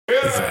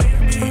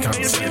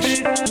Hey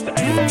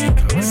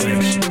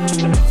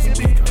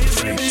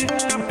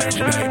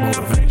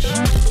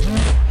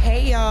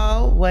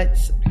y'all,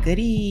 what's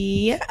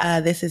goody?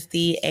 This is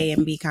the A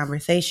and B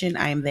conversation.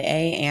 I'm the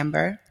A,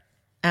 Amber.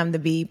 I'm the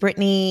B,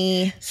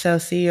 Brittany. So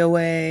see you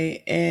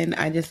away. And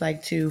I just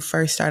like to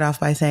first start off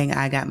by saying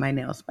I got my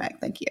nails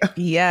back. Thank you.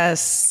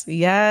 Yes.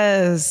 They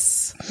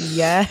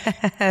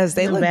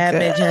look bad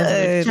good. Bitch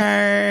has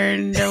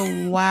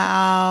returned.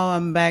 Wow.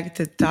 I'm back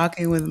to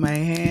talking with my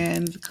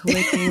hands,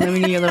 clicking. Let me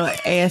give you a little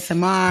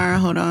ASMR.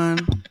 Hold on.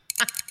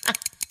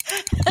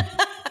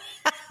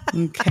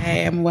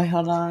 Okay.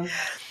 Hold on.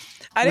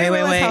 I didn't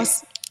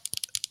realize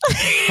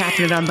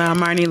Tapped it on the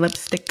Armani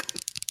lipstick.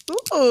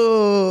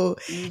 Ooh,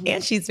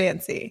 and she's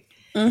fancy.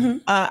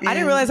 I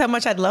didn't realize how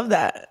much I'd love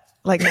that.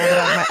 Like now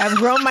that I've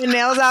grown my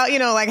nails out,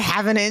 like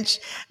half an inch.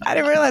 I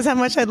didn't realize how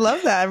much I'd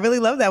love that. I really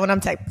love that when I'm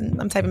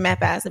typing math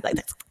fast. I'm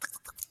like,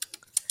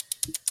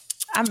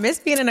 I miss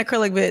being an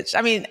acrylic bitch.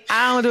 I mean,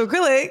 I don't do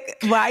acrylic,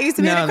 but I used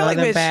to be an acrylic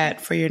those are bitch.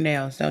 bad for your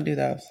nails. Don't do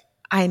those.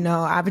 I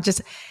know.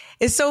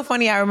 It's so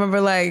funny. I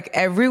remember like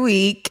every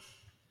week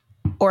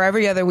or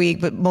every other week,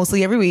 but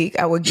mostly every week,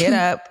 I would get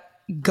up.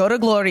 Go to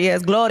Gloria.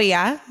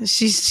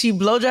 She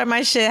blow dry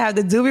my shit, have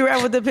the doobie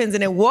wrap with the pins,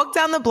 and then walk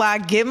down the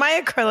block, get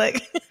my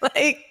acrylic,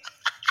 like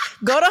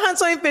go to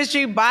Hunts Point Fish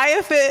Street, buy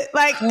a fit,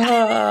 like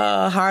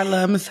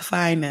Harlem's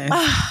finest.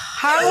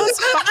 Harlem's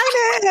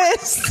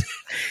finest.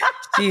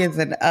 She is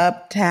an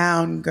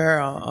uptown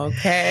girl,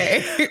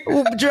 okay?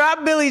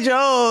 Drop Billy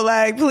Joel,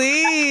 like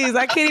please.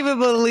 I can't even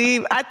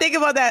believe. I think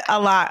about that a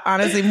lot,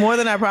 honestly, more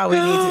than I probably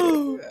need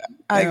to.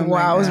 Like,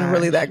 wow, I was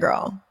really that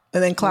girl.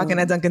 And then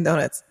clocking at Dunkin'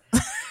 Donuts.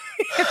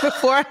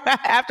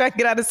 After I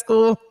get out of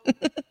school.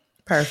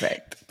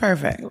 Perfect.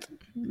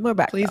 We're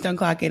back. Please don't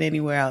clock in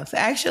anywhere else.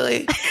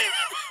 Actually,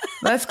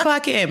 let's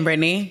clock in,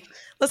 Brittany.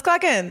 Let's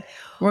clock in.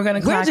 We're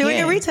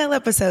doing a retail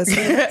episode.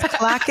 So let's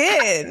clock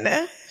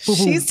in.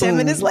 She's 10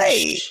 minutes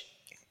late.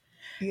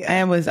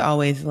 Yeah. I was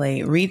always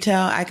late.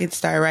 Retail, I could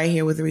start right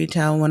here with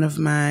retail. One of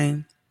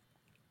my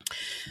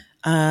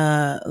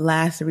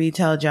last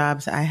retail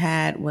jobs I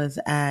had was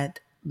at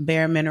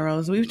Bare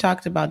Minerals. We've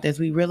talked about this.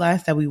 We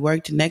realized that we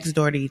worked next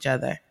door to each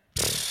other.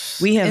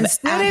 We have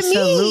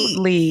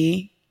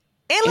absolutely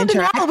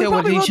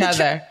interacted with each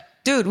other.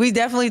 Dude, we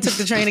definitely took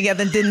the train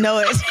together and didn't know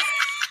it.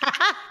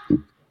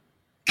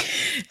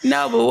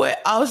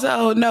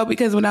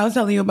 Because when I was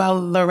telling you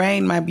about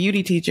Lorraine, my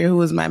beauty teacher, who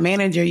was my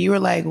manager, you were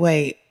like,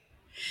 wait.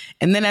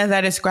 And then as I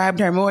described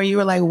her more, you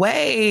were like,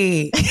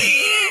 wait.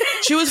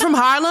 She was from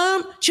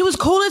Harlem. She was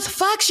cool as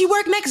fuck. She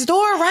worked next door,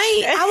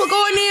 right? I would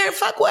go in there and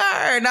fuck with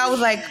her. And I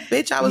was like,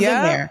 bitch, I was in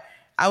there.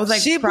 I was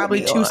like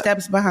probably 2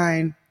 steps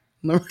behind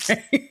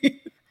Lorraine.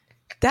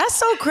 That's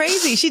so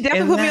crazy. She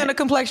definitely put me on a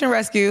complexion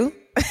rescue.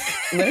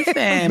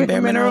 Listen,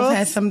 Bare Minerals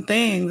had some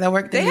things. I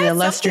worked in the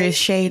illustrious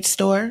shade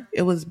store.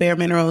 It was Bare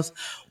Minerals'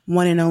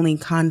 one and only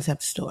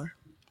concept store.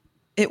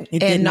 It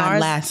did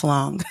not last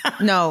long.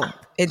 No,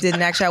 it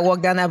didn't. Actually, I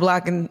walked down that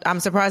block and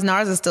I'm surprised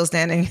NARS is still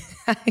standing.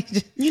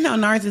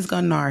 NARS is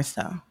going NARS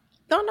though.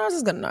 No, NARS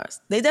is going NARS.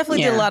 They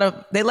definitely did a lot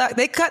of, they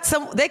cut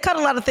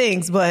a lot of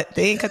things, but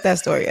they ain't cut that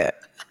store yet.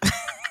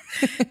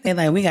 They're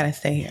like, we got to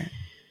stay here.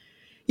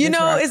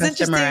 It's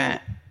interesting.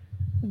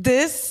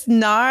 This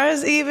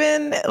NARS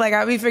even, like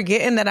I'll be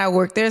forgetting that I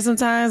worked there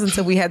sometimes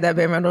until we had that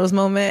Bare Minerals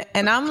moment.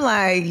 And I'm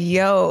like,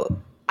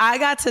 yo, I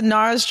got to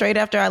NARS straight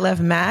after I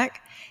left MAC.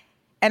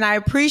 And I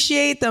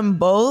appreciate them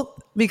both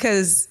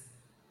because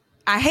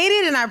I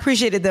hated and I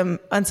appreciated them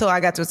until I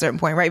got to a certain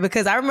point, right?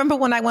 Because I remember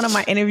when I went on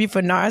my interview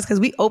for NARS,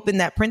 because we opened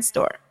that print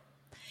store.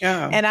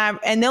 Yeah.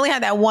 And they only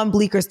had that one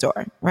bleaker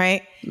store,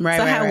 right?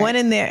 I went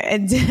in there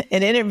and did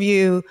an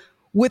interview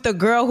with a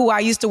girl who I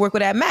used to work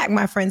with at MAC,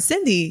 my friend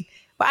Cindy.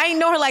 But I didn't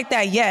know her like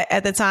that yet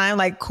at the time,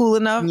 like cool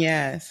enough.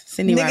 Yes.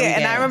 Cindy Rodriguez.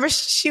 And I remember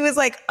she was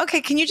like,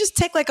 okay, can you just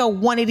take like a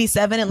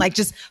 187 and like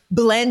just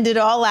blend it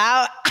all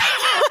out?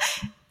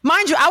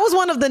 Mind you, I was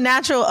one of the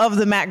natural of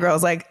the MAC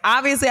girls. Like,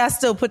 obviously, I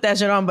still put that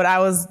shit on, but I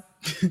was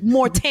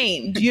more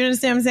tamed. You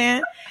understand what I'm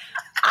saying?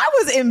 I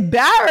was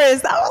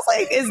embarrassed. I was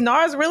like, is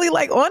NARS really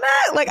like on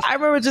that? Like, I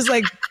remember just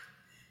like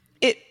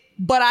it,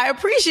 but I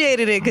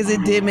appreciated it because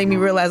it did make me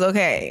realize,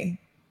 okay,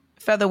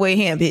 featherweight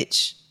hand,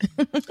 bitch.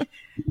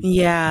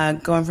 Yeah,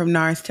 going from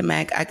NARS to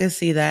MAC, I could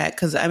see that.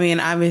 Because, I mean,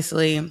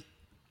 obviously,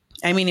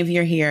 if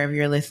you're here, if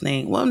you're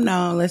listening, well,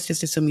 no, let's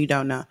just assume you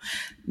don't know.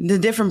 The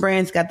different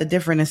brands got the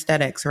different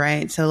aesthetics,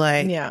 right? So,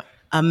 like,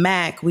 a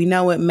MAC, we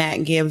know what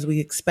MAC gives. We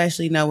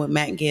especially know what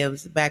MAC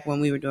gives back when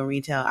we were doing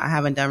retail. I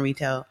haven't done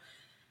retail.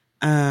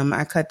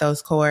 I cut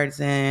those cords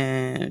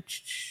in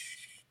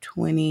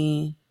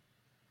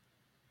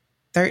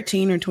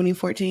 2013 or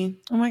 2014.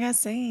 Oh, my God,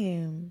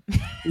 same.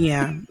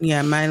 Yeah.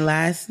 My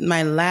last,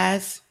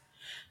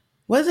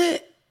 was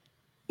it?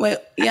 Wait,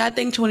 yeah, I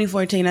think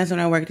 2014, that's when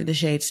I worked at the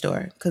Shade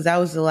store. Because that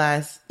was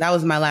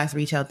my last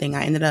retail thing.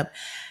 I ended up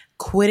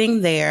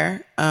quitting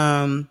there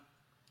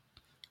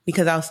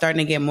because I was starting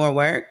to get more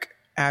work,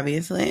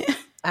 obviously.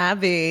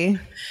 Abby.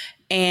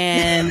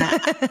 And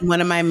one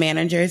of my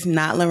managers,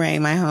 not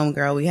Lorraine, my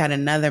homegirl, we had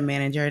another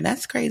manager.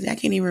 That's crazy. I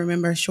can't even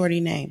remember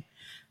Shorty name.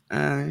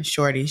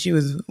 Shorty. She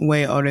was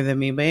way older than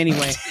me. But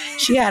anyway,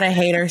 she had a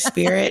hater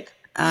spirit.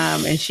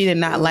 And she did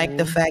not like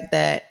the fact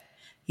that,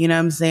 you know what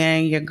I'm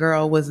saying, your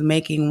girl was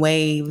making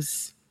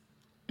waves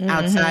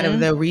outside of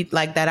the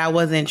like that. I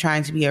wasn't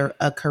trying to be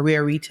a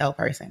career retail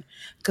person,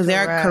 because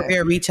there are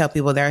career retail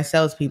people, there are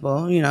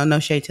salespeople, you know, no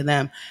shade to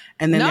them,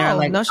 and then there are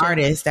like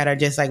artists that are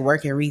just like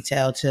working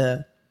retail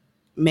to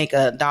make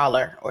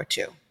 $1 or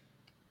 $2.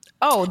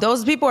 Oh,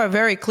 those people are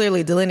very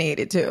clearly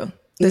delineated too.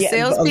 The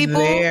salespeople,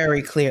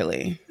 very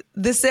clearly.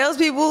 The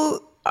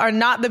salespeople are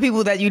not the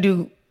people that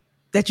you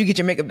get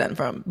your makeup done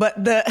from.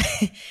 But the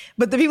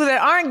people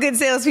that aren't good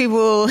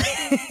salespeople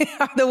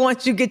are the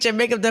ones you get your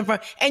makeup done from.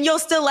 And you'll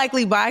still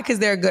likely buy because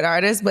they're a good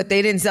artist, but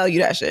they didn't sell you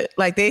that shit.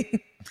 Like they'd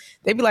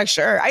be like,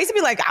 sure. I used to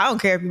be like, I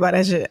don't care if you buy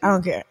that shit. I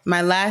don't care.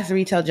 My last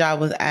retail job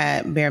was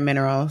at Bare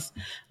Minerals.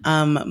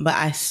 But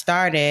I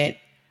started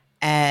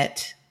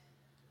at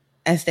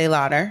Estee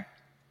Lauder,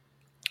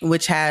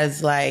 which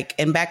has like,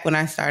 and back when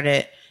I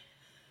started,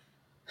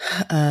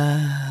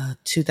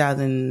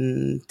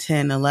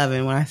 2010,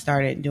 11, when I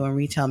started doing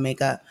retail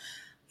makeup,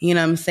 you know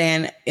what I'm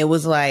saying? It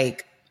was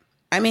like,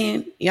 I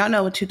mean, y'all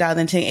know what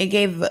 2010, it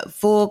gave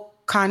full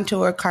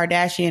contour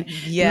Kardashian.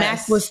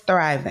 Yes. MAC was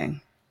thriving.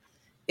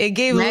 It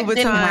gave MAC Louis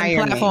Vuitton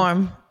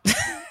platform.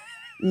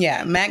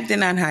 Yeah, MAC did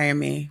not hire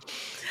me.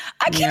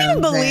 I can't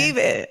even believe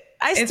it.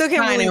 I still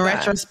can't believe it. In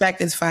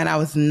retrospect, it's fine. I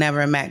was never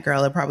a MAC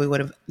girl. It probably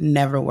would have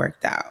never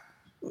worked out.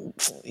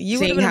 You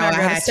would have been a MAC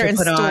girl at a certain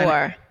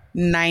store.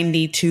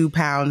 92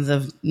 pounds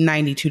of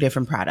 92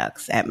 different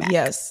products at MAC.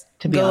 Yes.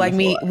 To be go like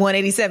me,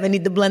 187,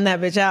 need to blend that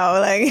bitch out.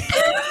 Like,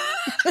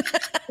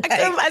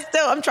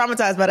 I'm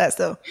traumatized by that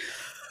still.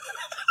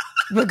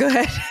 But go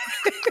ahead.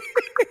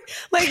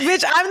 Like,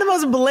 bitch, I'm the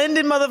most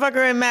blended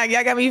motherfucker in MAC.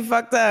 Y'all got me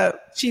fucked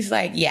up. She's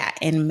like, yeah,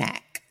 in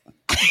MAC.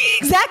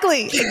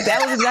 Exactly.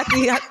 That was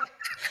exactly how.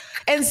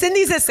 And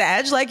Cindy's a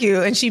Sag like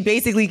you, and she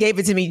basically gave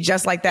it to me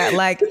just like that.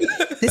 Like,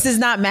 this is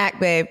not MAC,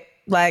 babe.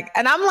 Like,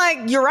 and I'm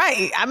like, you're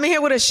right. I'm in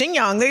here with a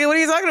Xingyang. Nigga, what are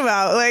you talking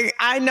about? Like,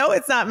 I know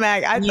it's not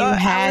MAC. You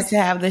had to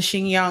have the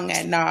Xingyang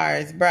at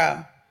NARS,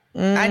 bro.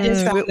 I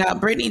just found out.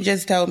 Brittany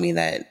just told me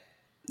that.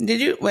 Did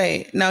you?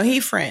 Wait. No, he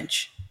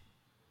French.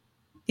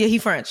 Yeah, he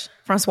French.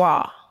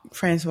 Francois.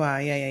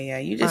 Yeah.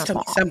 You just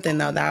told me something,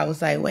 though, that I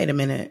was like, wait a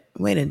minute.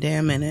 Wait a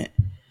damn minute.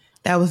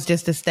 That was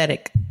just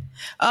aesthetic.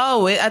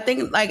 Oh, I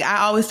think, like, I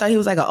always thought he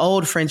was like an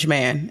old French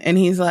man. And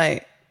he's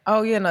like,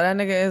 oh, yeah, no, that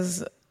nigga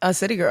is a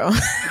city girl.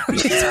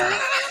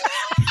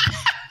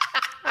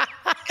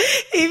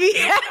 He be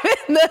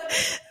having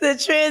the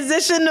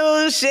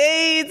transitional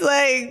shades,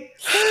 like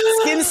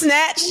skin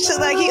snatched,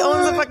 like he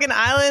owns a fucking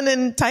island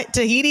in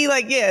Tahiti.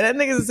 Like, yeah, that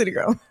nigga's a city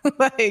girl.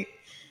 Like,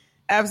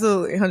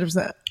 absolutely,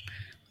 100%.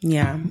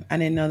 Yeah, I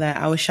didn't know that.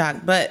 I was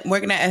shocked. But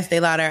working at Estee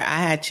Lauder, I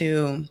had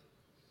to.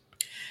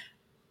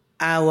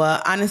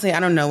 Honestly, I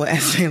don't know what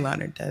Estee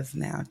Lauder does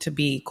now, to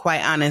be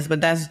quite honest.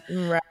 But that's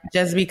right.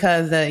 Just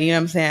because, you know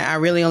what I'm saying? I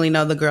really only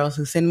know the girls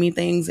who send me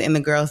things and the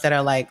girls that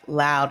are like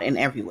loud and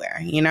everywhere,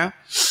 you know?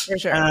 For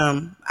sure.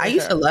 I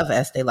used to love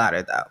Estee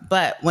Lauder though.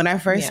 But when I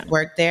first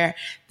worked there,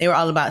 they were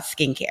all about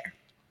skincare.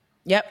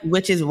 Yep.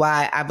 Which is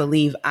why I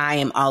believe I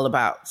am all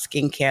about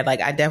skincare.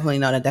 Like, I definitely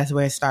know that that's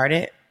where it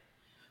started.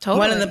 Totally.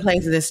 One of the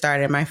places it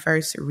started, my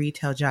first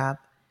retail job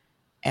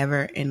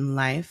ever in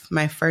life.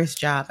 My first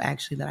job,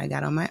 actually, that I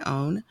got on my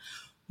own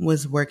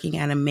was working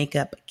at a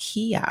makeup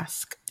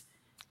kiosk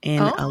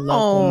in a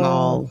local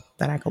mall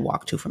that I could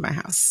walk to from my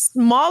house.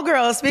 Mall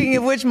girl. Speaking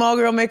of which, mall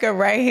girl makeup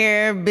right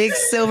here. Big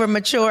silver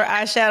mature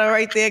eyeshadow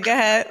right there. Go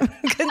ahead.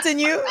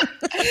 Continue.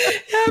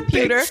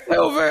 Pewter.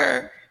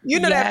 Silver. You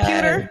know that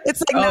pewter?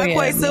 It's like not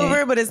quite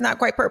silver, but it's not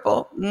quite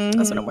purple. Mm-hmm.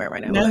 That's what I'm wearing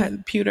right now. Go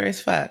ahead. Pewter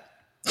as fuck.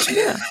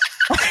 Yeah.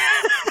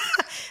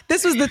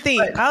 This was the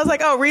theme. I was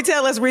like, oh,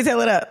 retail, let's retail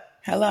it up.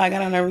 Hello, I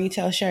got on a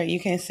retail shirt. You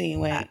can't see.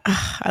 Wait.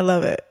 I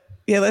love it.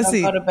 Yeah, let's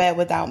see. Go to bed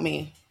without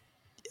me.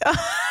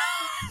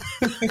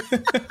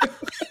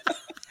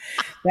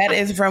 That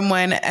is from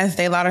when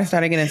Estee Lauder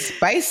started getting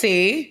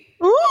spicy.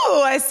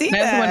 Ooh, I see that.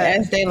 That's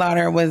when Estee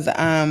Lauder was,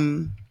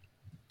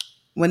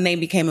 when they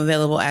became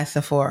available at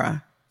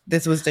Sephora.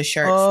 This was the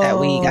shirts that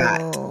we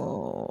got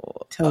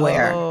to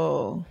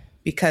wear.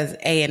 Because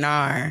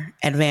A&R,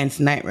 Advanced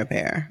Night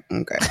Repair.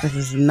 Okay, this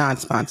is not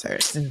sponsored.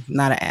 This is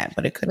not an ad,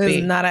 but it could be. This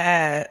is not an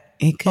ad.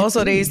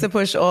 Also, they used to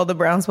push all the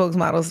brown spokes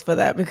models for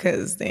that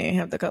because they didn't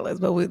have the colors.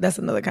 But that's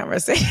another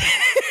conversation.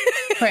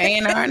 For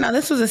A&R? No,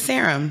 this was a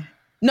serum.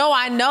 No,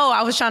 I know.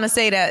 I was trying to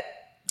say that.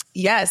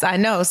 Yes, I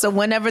know. So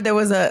whenever there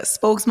was a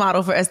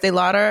spokesmodel for Estee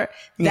Lauder,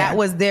 that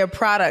was their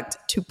product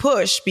to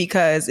push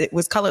because it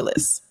was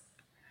colorless.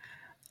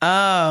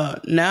 Oh,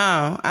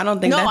 no. I don't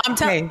think that's the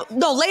case.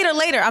 No,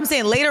 later. I'm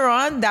saying later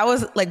on, that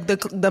was like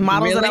the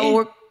models that I would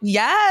work.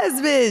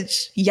 Yes,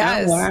 bitch.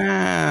 Yes. Oh,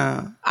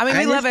 wow. I mean,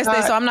 we love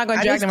Estee, so I'm not going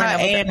to drag them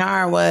right now.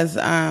 A&R was,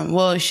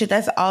 well, shit,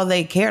 that's all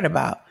they cared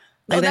about.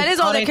 Like, that is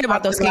all they cared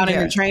about, those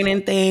skincare.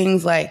 Training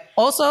things, like.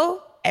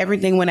 Also,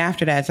 everything went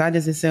after that. So I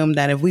just assumed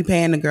that if we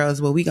paying the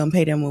girls, well, we gonna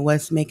pay them with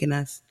what's making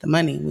us the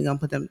money. We gonna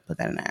put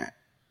that in that.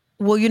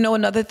 Well, you know,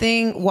 another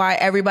thing why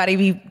everybody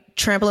be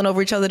trampling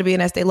over each other to be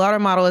an Estee Lauder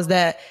model is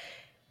that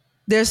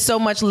there's so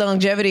much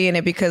longevity in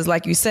it because,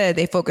 like you said,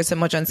 they focus so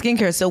much on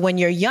skincare. So when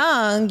you're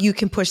young, you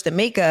can push the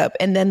makeup,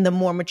 and then the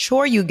more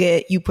mature you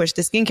get, you push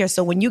the skincare.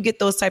 So when you get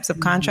those types of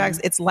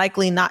contracts, it's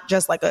likely not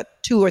just like a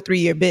 2 or 3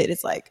 year bid.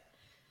 It's like,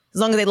 as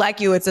long as they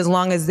like you, it's as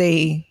long as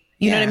they,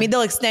 you know what I mean?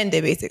 They'll extend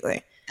it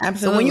basically.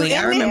 Absolutely. So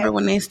when I remember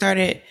when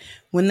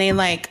they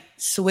like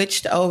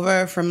switched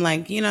over from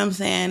like, you know what I'm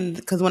saying?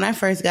 Because when I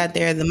first got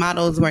there, the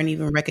models weren't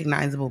even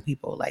recognizable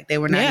people. Like they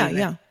were not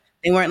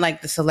they weren't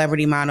like the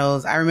celebrity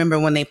models. I remember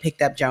when they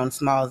picked up Joan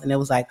Smalls and it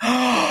was like,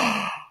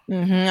 I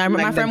remember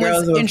like my friend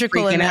was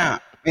integral in that.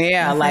 Out.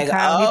 Yeah, like,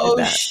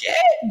 oh shit,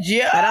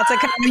 yeah. Shout out to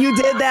Kyle, you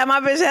did that.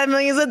 My bitch had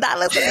millions of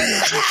dollars. Go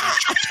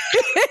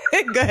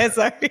ahead,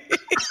 sorry.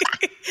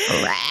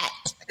 Rat.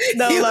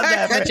 No, I love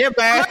that. I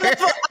love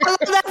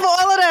that for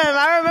all of them.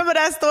 I remember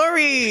that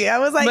story. I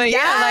was like, but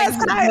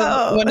yes,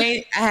 Kyle. When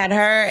I had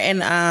her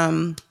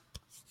and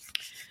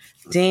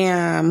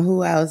damn,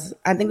 who else?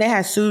 I think they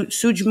had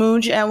Suge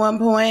Mooj at one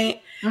point.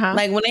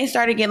 Like when they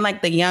started getting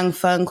like the young,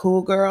 fun,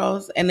 cool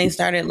girls, and they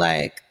started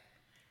like,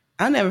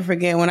 I'll never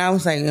forget when I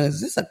was like,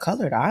 is this a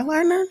colored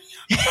eyeliner?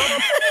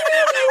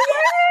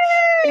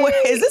 Wait,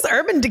 is this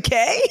Urban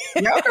Decay?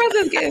 Y'all girls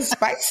is getting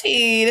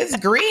spicy. This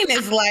green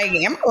is like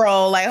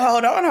emerald. Like,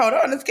 hold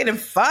on. It's getting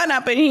fun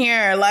up in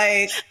here.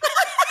 Like,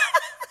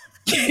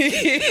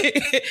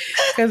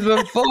 because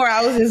before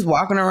I was just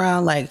walking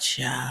around like,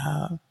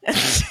 child.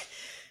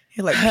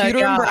 You're like,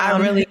 pewter and brown. I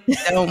really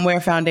don't wear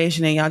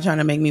foundation and y'all trying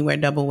to make me wear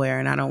double wear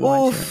and I don't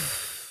want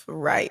to.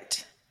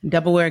 Right.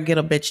 Double wear, get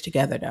a bitch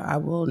together though. I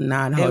will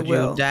not hold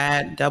you.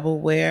 That double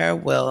wear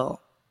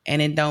will,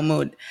 and it don't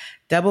move.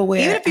 Double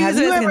wear. Even if you have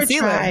you ever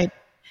concealer. tried?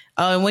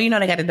 Oh, and well, you know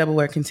they got the double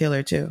wear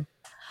concealer too.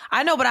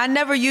 I know, but I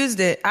never used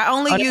it. I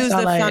only used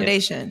the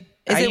foundation.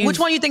 Which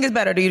one you think is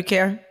better? Do you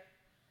care?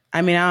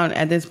 I mean, I don't.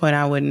 At this point,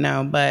 I wouldn't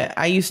know, but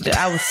I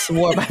was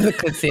swore by the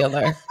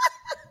concealer.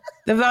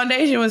 The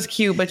foundation was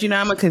cute, but you know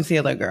I'm a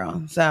concealer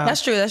girl, so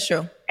that's true.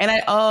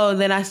 And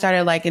then I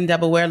started liking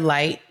double wear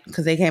light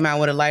because they came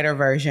out with a lighter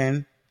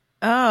version.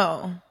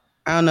 Oh,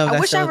 I don't know if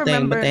that's still a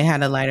thing, but they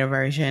had a lighter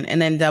version,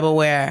 and then double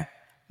wear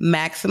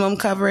maximum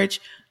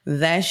coverage.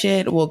 That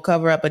shit will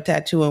cover up a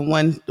tattoo in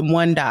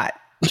one dot.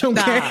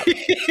 Okay,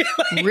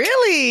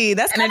 really?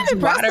 That's kind of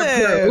impressive.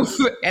 Waterproof,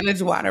 and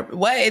it's water.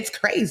 What? It's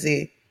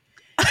crazy.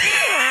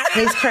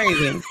 It's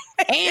crazy,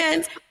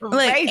 and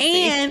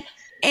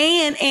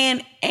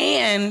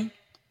and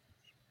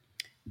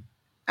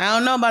I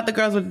don't know about the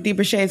girls with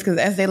deeper shades because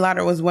Estee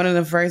Lauder was one of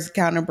the first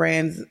counter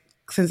brands.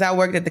 Since I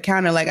worked at the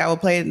counter, like I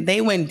would play,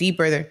 they went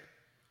deeper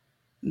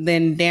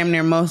than damn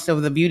near most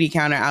of the beauty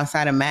counter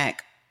outside of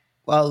MAC.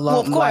 Well,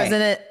 of course,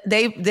 and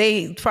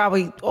they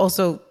probably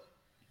also,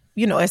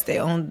 you know, Estee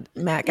owned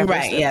MAC,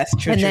 right? Yes,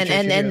 true.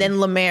 And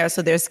then La Mer,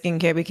 so their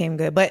skincare became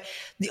good. But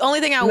the only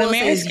thing I will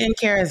say is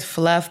skincare is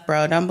fluff,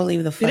 bro. Don't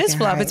believe the fucking it is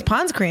fluff. hype. It's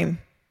Pond's cream.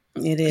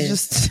 It is.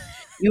 Just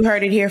you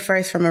heard it here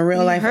first from a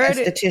real life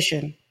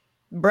esthetician.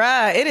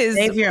 Bruh, it is.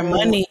 Save your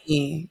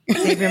money.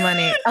 Save your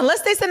money.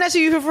 Unless they send that to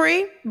you for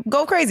free,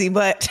 go crazy.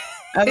 But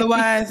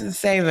otherwise,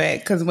 save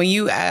it. Because when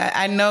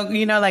I know,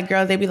 you know, like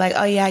girls, they be like,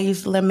 oh yeah, I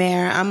used La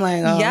Mer. I'm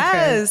like, oh,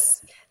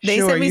 yes. Okay. They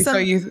sent me some.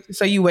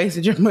 So you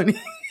wasted your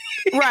money.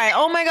 Right.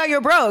 Oh my God,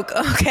 you're broke.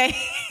 Okay.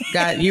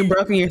 God, you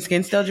broke and your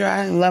skin still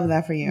dry? Love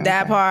that for you.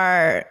 That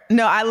part.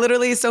 No, I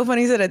literally, it's so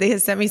funny you said that. They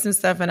had sent me some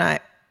stuff and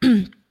I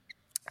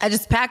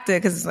just packed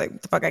it because it's like,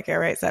 what the fuck I care,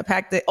 right? So I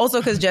packed it. Also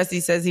because Jesse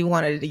says he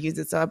wanted to use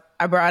it. So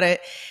I brought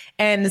it.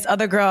 And this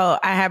other girl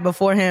I had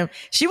before him,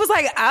 she was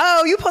like,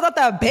 oh, you pulled out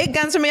the big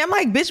guns for me. I'm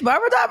like, bitch,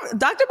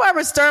 Dr.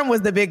 Barbara Sturm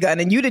was the big gun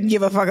and you didn't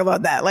give a fuck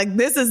about that. Like,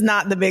 this is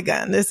not the big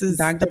gun. This is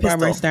Dr.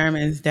 Barbara Sturm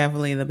is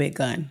definitely the big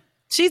gun.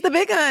 She's the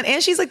big gun.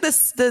 And she's like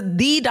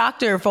the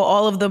doctor for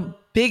all of the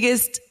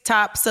biggest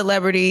top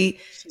celebrity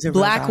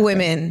black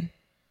women.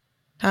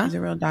 Huh? She's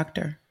a real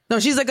doctor. No,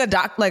 she's like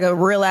a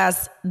real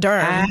ass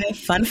derm.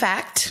 Fun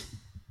fact.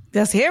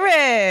 Let's hear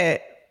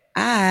it.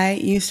 I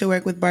used to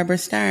work with Barbara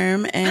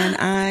Sturm and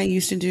I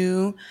used to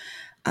do,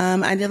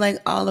 I did like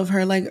all of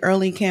her like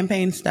early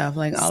campaign stuff,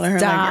 like all of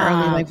her like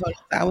early like photos.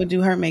 I would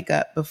do her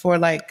makeup before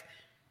like,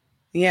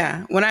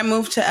 yeah. When I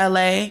moved to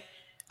LA,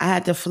 I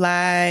had to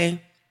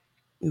fly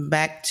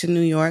back to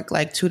New York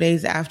like 2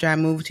 days after I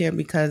moved here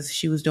because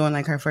she was doing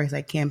like her first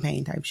like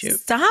campaign type shoot.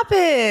 Stop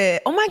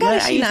it. Oh my God,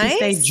 is she nice? I used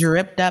to stay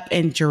dripped up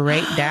and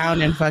draped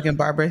down in fucking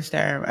Barbara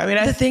Sturm. I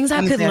mean, the things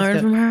I could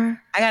learn from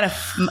her. I got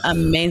an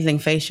amazing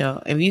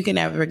facial. If you can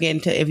ever get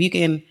into, if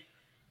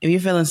you're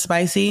feeling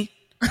spicy,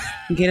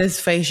 get us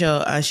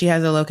facial. She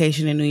has a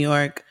location in New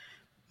York,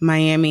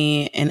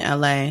 Miami, and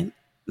LA.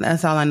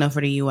 That's all I know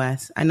for the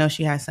US. I know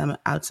she has some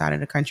outside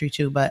of the country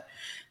too, but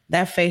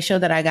that facial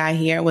that I got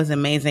here was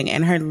amazing.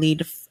 And her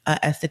lead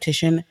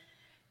esthetician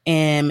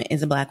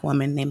is a black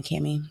woman named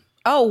Cammie.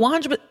 Oh,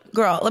 100.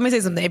 Girl, let me say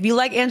something. If you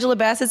like Angela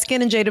Bassett's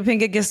skin and Jada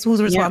Pinkett, guess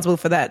who's responsible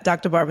for that?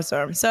 Dr. Barbara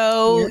Sturm.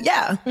 So,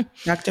 yeah.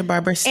 Dr.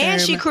 Barbara Sturm.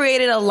 And she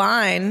created a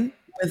line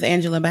with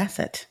Angela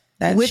Bassett.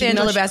 With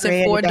Angela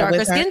Bassett for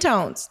darker skin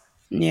tones.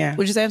 Yeah.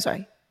 What'd you say? I'm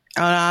sorry.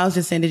 Oh, no, I was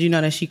just saying, did you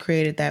know that she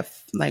created that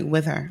like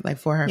with her, like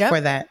for her,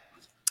 for that?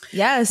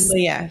 Yes.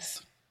 But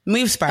yes.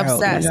 We've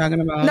spiraled. Obsessed.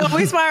 Talking about. No,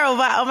 we spiraled.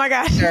 Oh my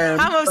gosh.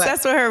 I'm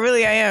obsessed with her.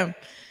 Really, I am.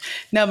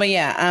 No, but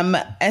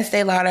yeah,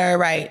 Estee Lauder,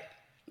 right.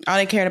 All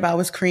they cared about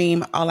was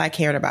cream. All I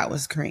cared about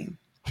was cream.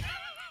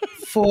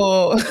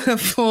 full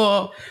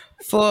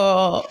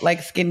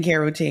like skincare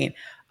routine.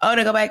 Oh,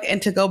 to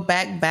go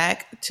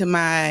back to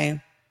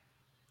my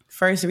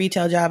first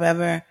retail job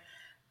ever.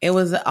 It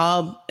was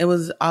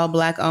all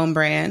Black owned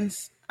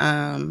brands.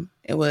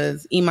 It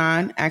was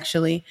Iman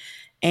actually,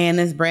 and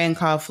this brand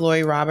called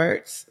Floyd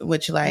Roberts,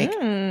 which like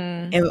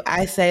if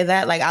I say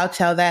that, like I'll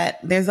tell that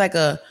there's like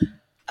a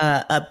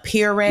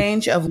peer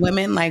range of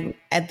women, like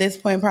at this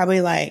point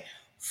probably like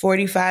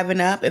 45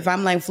 and up. If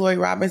I'm like Floyd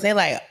Roberts, they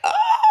like,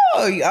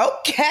 oh,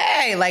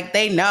 okay. Like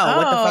they know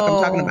what the fuck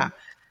I'm talking about.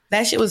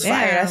 That shit was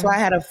fire. That's why I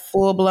had a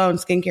full-blown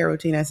skincare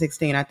routine at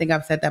 16. I think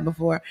I've said that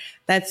before.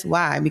 That's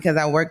why, because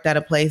I worked at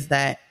a place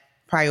that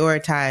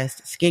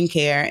prioritized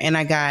skincare, and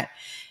I got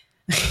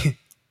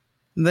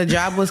the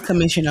job was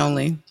commission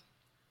only.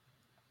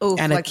 Oof,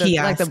 at a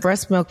kiosk. Like the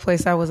breast milk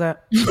place I was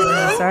at.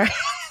 Sorry.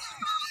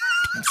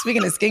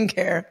 Speaking of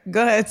skincare,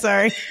 go ahead.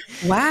 Sorry.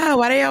 Wow,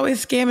 why they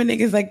always scamming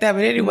niggas like that?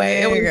 But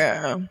anyway,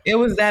 it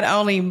was that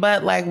only.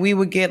 But like we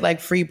would get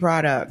like free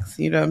products.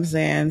 You know what I'm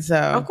saying? So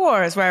of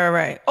course,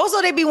 right. Also,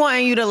 they be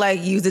wanting you to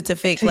like use it to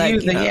fake like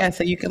use it,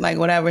 so you can like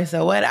whatever.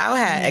 So what I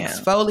had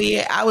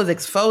exfoliate. I was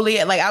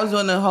exfoliate. Like I was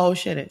doing the whole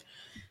shit at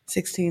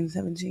 16,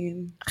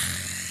 17.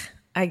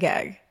 I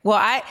gag.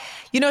 Well,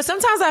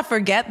 sometimes I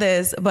forget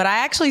this, but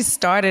I actually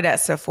started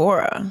at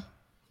Sephora.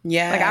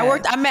 Yeah.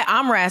 Like I met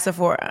Amra at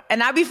Sephora,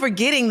 and I be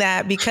forgetting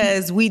that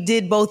because we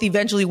did both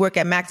eventually work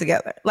at MAC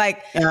together.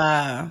 Like,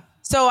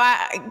 so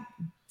I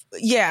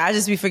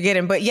just be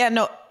forgetting. But yeah,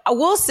 no, I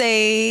will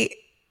say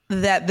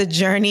that the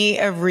journey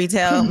of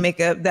retail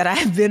makeup that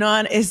I've been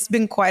on, it's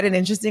been quite an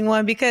interesting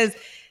one because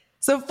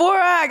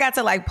Sephora, I got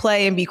to like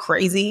play and be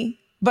crazy,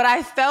 but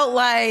I felt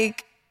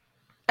like,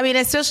 I mean,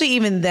 especially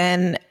even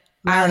then,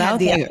 I had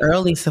the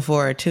early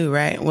Sephora too,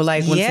 right? Well,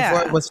 like when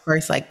Sephora was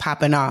first like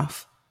popping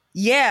off.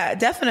 Yeah,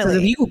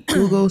 definitely. If you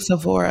Google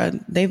Sephora,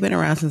 they've been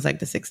around since like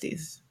the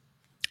 60s.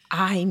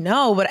 I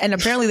know, and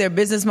apparently their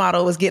business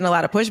model was getting a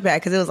lot of pushback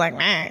because it was like,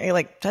 man, you're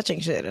like touching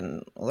shit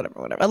and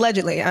whatever,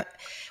 allegedly.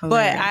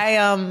 But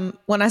I,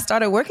 when I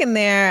started working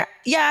there,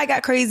 I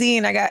got crazy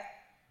and I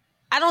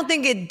don't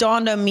think it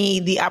dawned on me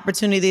the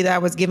opportunity that I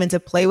was given to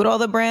play with all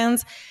the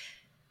brands.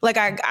 Like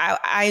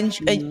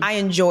I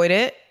enjoyed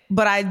it,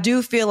 but I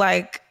do feel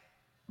like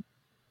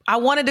I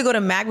wanted to go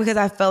to MAC because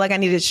I felt like I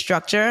needed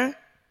structure.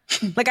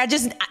 Like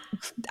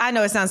I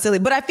know it sounds silly,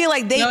 but I feel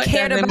like they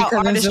cared about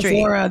artistry.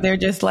 Sephora, they're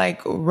just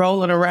like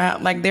rolling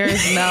around. Like there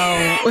is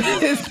no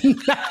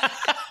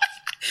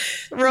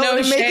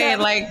shade.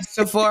 Like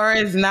Sephora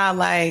is not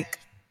like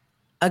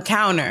a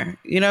counter.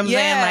 You know what I'm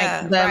saying?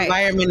 Like the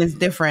environment is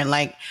different.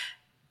 Like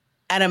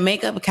at a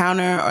makeup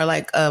counter or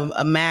like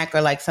a MAC or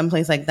like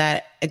someplace like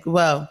that.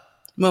 Well,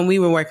 when we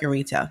were working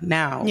retail,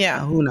 now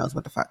who knows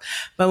what the fuck.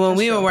 But when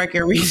we were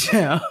working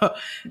retail,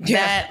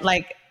 that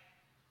like.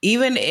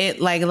 Even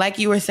it, like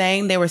you were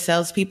saying, they were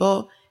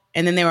salespeople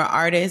and then they were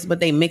artists, but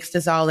they mixed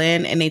us all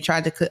in and they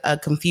tried to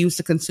confuse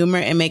the consumer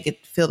and make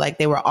it feel like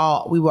we were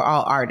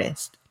all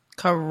artists.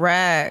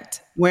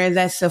 Correct. Whereas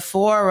at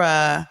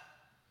Sephora,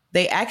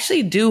 they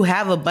actually do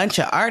have a bunch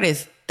of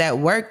artists that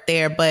work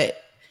there,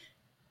 but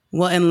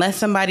unless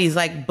somebody's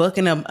like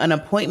booking an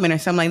appointment or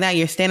something like that,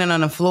 you're standing on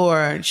the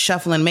floor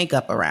shuffling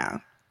makeup around.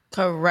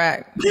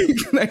 Correct.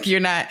 Like you're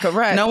not.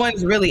 Correct. No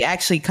one's really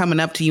actually coming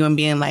up to you and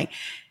being like,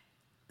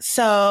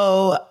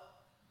 so,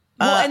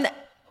 and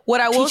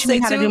what I will teach say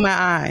me how too, to do my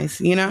eyes,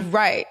 you know?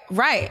 Right.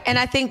 And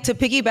I think to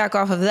piggyback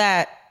off of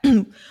that,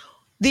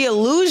 the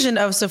illusion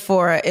of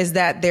Sephora is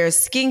that there's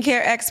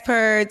skincare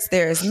experts,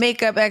 there's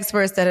makeup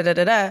experts,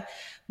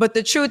 But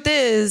the truth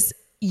is,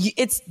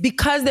 it's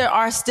because there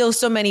are still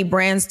so many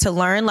brands to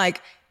learn.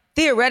 Like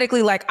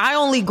theoretically, like I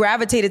only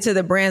gravitated to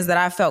the brands that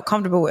I felt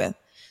comfortable with.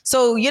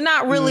 So you're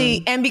not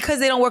really, and because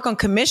they don't work on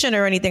commission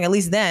or anything, at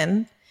least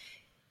then,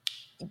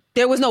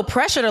 there was no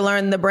pressure to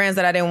learn the brands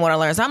that I didn't want to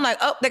learn. So I'm like,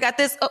 oh, they got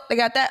this. Oh, they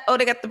got that. Oh,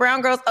 they got the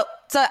brown girls. Oh,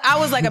 so I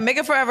was like a Make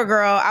It Forever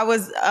girl. I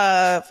was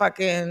a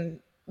fucking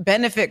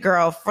Benefit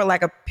girl for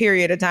like a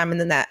period of time. And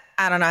then that,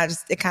 I don't know,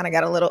 it kind of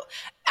got a little,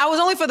 I was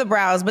only for the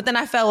brows, but then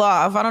I fell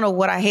off. I don't know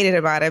what I hated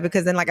about it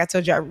because then like I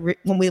told you,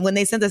 when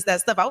they sent us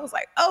that stuff, I was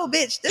like, oh,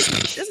 bitch,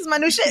 this is my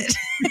new shit.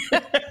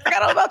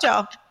 Forgot all about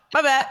y'all.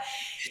 My bad.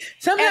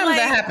 Sometimes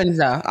that happens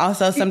though.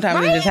 Also,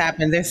 sometimes it just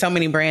happens. There's so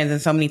many brands and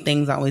so many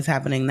things always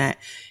happening that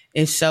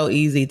it's so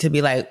easy to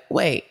be like,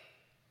 wait,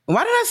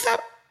 why did I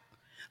stop?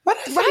 What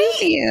did I do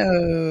to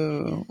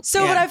you?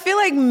 So, but I feel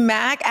like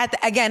MAC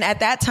at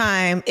that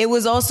time, it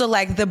was also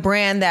like the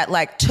brand that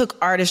like took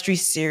artistry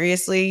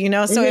seriously, you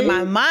know? So in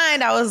my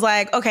mind, I was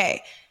like,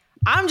 okay,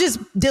 I'm just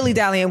dilly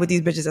dallying with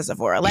these bitches at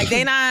Sephora. Like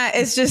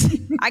it's just,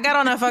 I got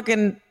on a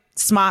fucking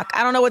smock.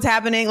 I don't know what's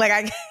happening. Like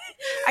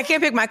I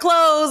can't pick my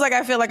clothes. Like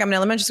I feel like I'm in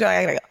elementary school.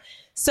 I gotta go.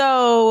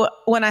 So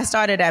when I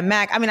started at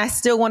MAC, I mean, I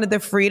still wanted the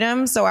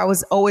freedom. So I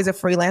was always a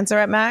freelancer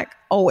at MAC.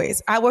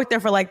 Always. I worked there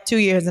for like 2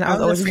 years and I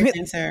was always a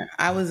freelancer.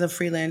 I was a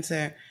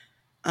freelancer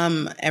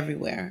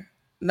everywhere.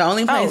 The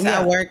only place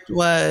I worked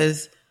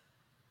was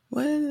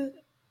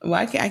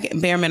I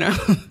can't Bare Minerals.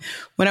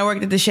 When I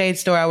worked at the Shade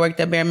Store, I worked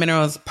at Bare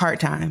Minerals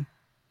part-time.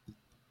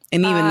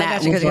 And even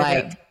that was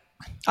like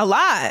a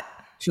lot.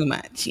 Too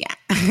much, yeah.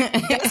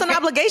 It's an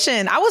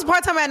obligation. I was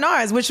part-time at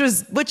NARS,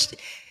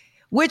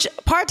 which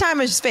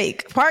part-time is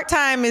fake.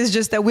 Part-time is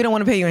just that we don't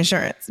want to pay you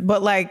insurance.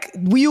 But like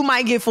you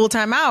might get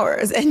full-time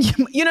hours. And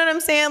you know what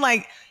I'm saying?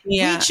 Like we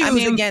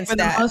choose against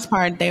that.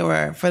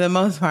 For the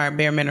most part,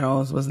 Bare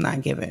Minerals was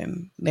not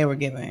given. They were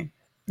giving.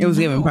 It was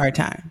given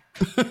part-time.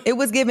 It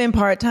was given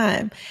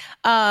part-time.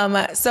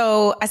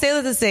 So I say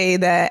that to say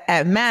that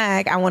at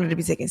MAC, I wanted to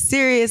be taken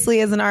seriously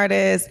as an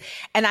artist.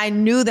 And I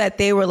knew that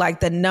they were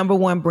like the number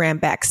one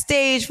brand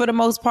backstage for the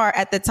most part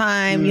at the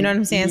time. You know what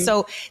I'm saying?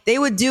 So they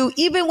would do,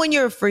 even when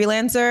you're a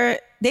freelancer,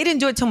 they didn't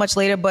do it too much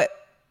later, but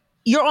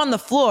you're on the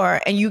floor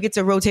and you get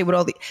to rotate with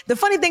all the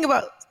funny thing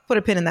about, put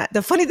a pin in that.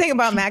 The funny thing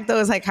about MAC though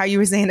is like how you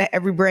were saying that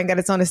every brand got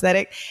its own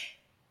aesthetic.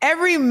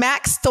 Every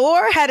MAC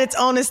store had its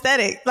own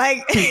aesthetic.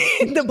 Like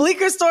the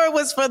Bleecker store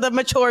was for the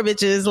mature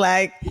bitches,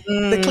 like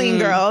the clean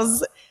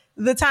girls.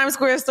 The Times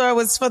Square store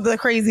was for the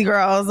crazy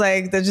girls.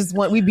 Like they just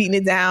we beating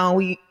it down.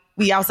 We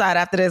outside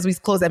after this. We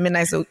close at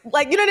midnight. So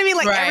like, you know what I mean?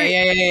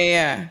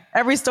 Like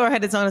every store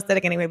had its own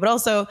aesthetic anyway. But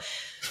also,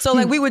 so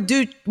like it was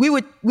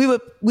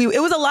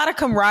a lot of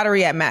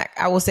camaraderie at MAC.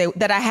 I will say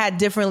that I had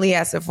differently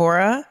at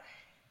Sephora.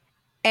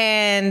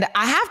 And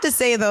I have to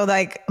say though,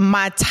 like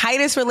my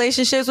tightest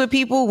relationships with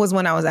people was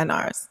when I was at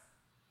NARS.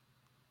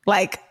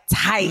 Like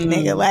tight,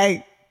 nigga.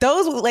 Like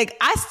those, like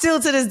I still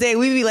to this day,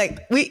 we'd be like,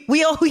 we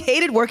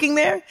hated working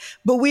there,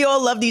 but we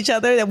all loved each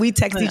other. That we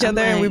text each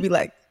other and we'd be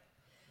like,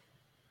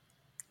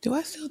 do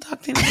I still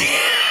talk to him?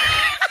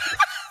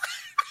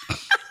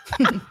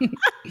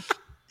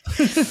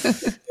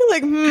 You're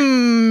like,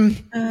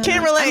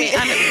 can't relate.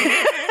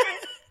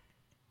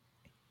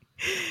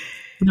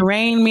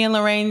 Me and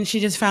Lorraine, she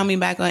just found me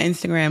back on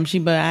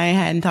Instagram. But I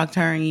hadn't talked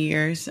to her in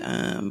years.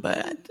 But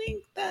I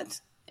think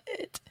that's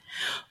it.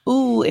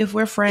 Ooh, if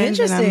we're friends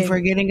and I'm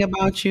forgetting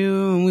about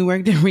you and we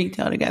worked in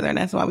retail together, and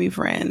that's why we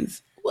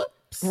friends.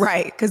 Whoops.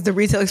 Right, because the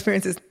retail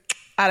experience is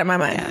out of my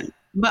mind. Yeah.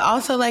 But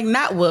also like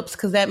not whoops,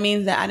 because that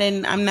means that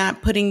I'm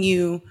not putting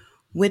you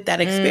with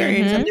that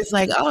experience. I'm just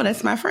like, oh,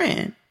 that's my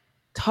friend.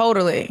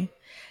 Totally.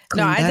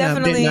 No, I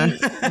definitely.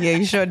 Yeah,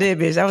 you sure did,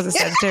 bitch. That was a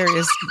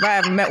Sagittarius. If I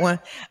haven't met one.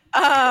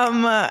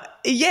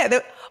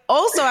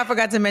 Also, I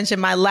forgot to mention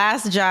my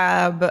last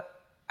job,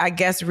 I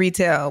guess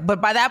retail. But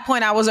by that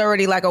point, I was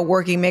already like a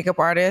working makeup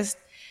artist.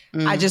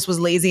 I just was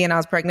lazy and I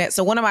was pregnant.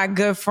 So one of my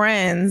good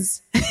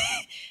friends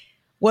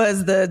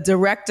was the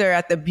director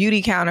at the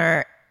beauty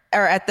counter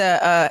or at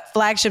the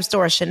flagship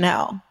store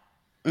Chanel.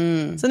 So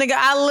nigga,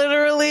 I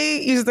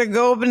literally used to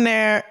go up in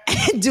there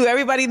and do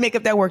everybody's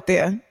makeup that worked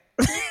there.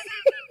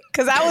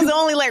 Cause I was the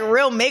only like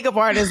real makeup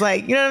artist,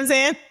 like, you know what I'm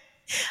saying?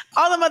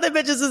 All them other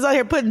bitches was out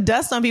here putting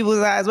dust on people's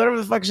eyes, whatever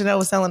the fuck Chanel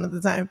was selling at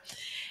the time.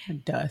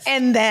 Dust.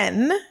 And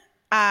then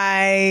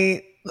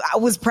I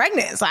was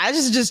pregnant, so I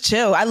just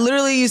chill. I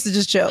literally used to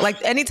just chill.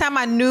 Like anytime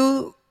I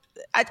knew,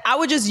 I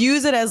would just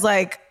use it as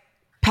like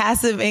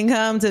passive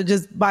income to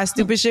just buy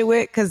stupid shit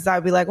with. Cause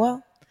I'd be like,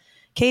 well,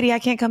 Katie, I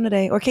can't come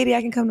today, or Katie,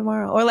 I can come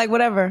tomorrow, or like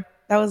whatever.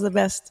 That was the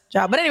best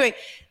job. But anyway.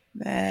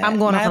 I'm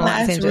going off on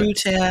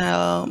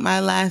my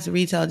last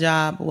retail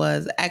job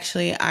was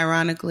actually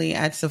ironically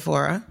at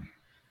Sephora.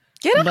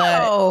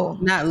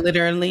 Not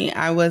literally.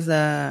 I was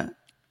another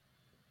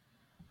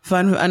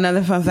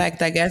fun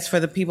fact, I guess,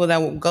 for the people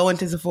that will go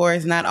into Sephora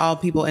is not all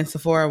people in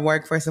Sephora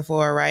work for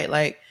Sephora, right?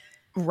 Like,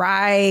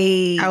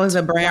 right. I was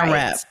a brand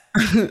rep.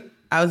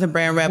 I was a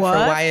brand rep for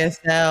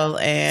YSL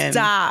and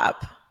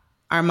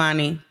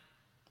Armani.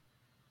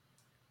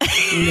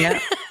 Yeah.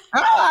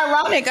 Oh,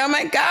 ironic. Oh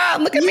my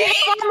God. Look at me.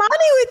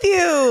 Armani with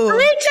you.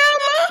 Retail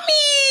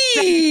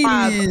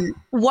mommy.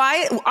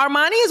 Why?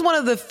 Armani is one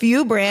of the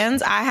few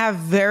brands I have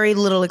very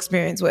little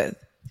experience with.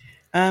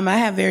 I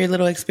have very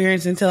little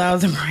experience until I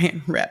was a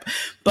brand rep.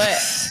 But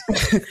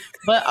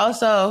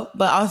also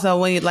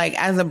when you like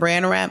as a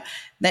brand rep,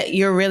 that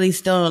you're really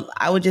still,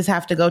 I would just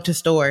have to go to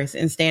stores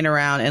and stand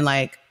around and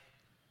like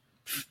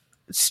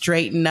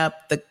straighten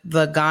up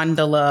the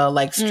gondola,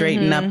 like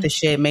straighten up the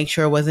shit, make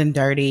sure it wasn't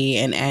dirty,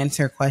 and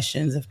answer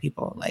questions of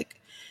people, like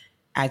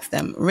ask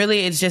them. Really,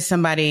 it's just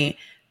somebody,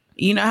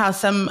 you know how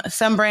some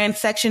brand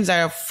sections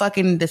are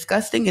fucking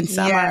disgusting and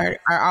some are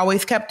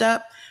always kept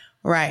up.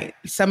 Right.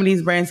 Some of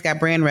these brands got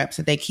brand reps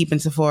that they keep in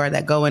Sephora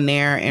that go in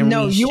there and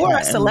no, you are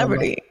a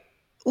celebrity.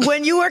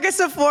 when you work at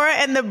Sephora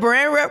and the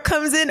brand rep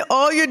comes in,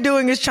 all you're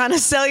doing is trying to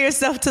sell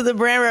yourself to the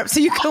brand rep so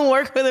you can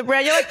work for the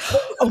brand. You're like,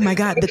 oh my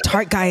God, the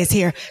Tarte guy is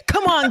here.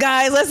 Come on,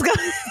 guys, let's go.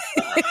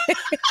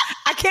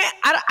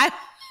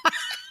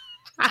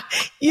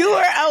 You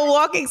were a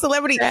walking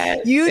celebrity.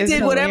 You did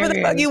hilarious. Whatever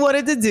the fuck you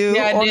wanted to do.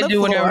 Yeah, I did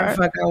do whatever the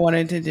fuck I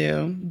wanted to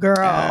do.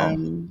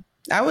 Girl.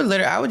 I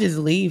would just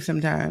leave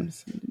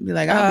sometimes. Be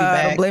like, I'll be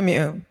back. I don't blame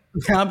you.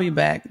 I'll be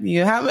back.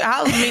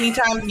 How many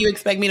times do you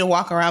expect me to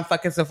walk around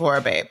fucking Sephora,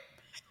 babe?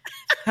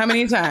 How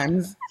many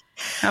times?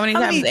 How many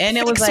times? And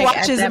it was like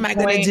swatches am I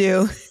gonna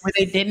do where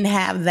they didn't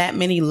have that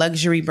many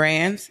luxury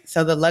brands,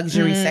 so the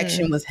luxury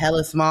section was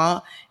hella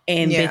small,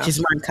 and bitches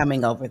weren't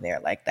coming over there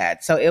like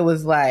that. So it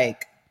was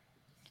like,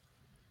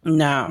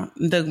 the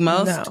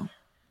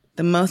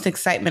most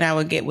excitement I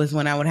would get was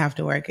when I would have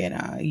to work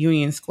at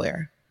Union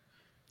Square,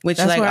 which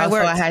that's like also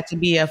I had to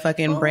be a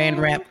fucking brand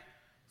rep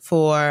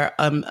for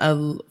a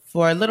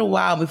little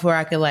while before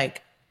I could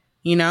like,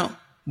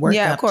 work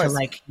up to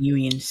like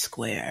Union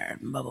Square,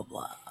 blah blah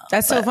blah.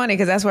 That's so funny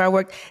because that's where I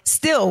worked.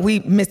 Still, we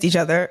missed each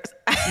other.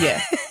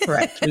 Yeah,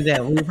 correct. We did.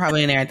 We were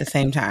probably in there at the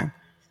same time.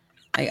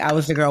 Like I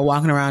was the girl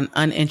walking around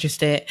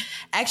uninterested.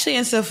 Actually,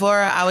 in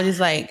Sephora, I was just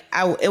like,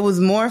 it was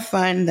more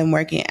fun than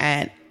working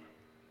at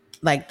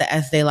like the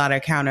Estee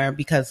Lauder counter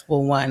because,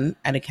 well, one,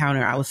 at a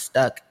counter, I was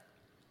stuck.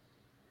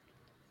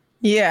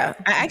 Yeah.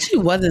 I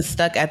actually wasn't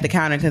stuck at the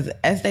counter because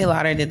Estee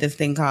Lauder did this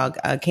thing called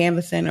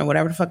canvassing or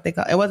whatever the fuck they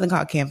call it. It wasn't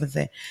called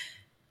canvassing.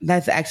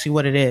 That's actually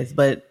what it is.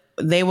 But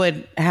they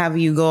would have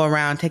you go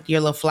around, take your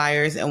little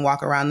flyers and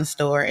walk around the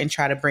store and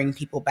try to bring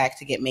people back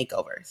to get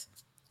makeovers.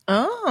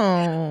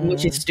 Oh.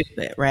 Which is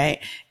stupid, right?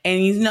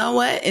 And you know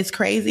what? It's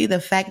crazy. The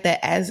fact that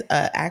as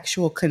an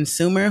actual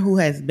consumer who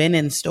has been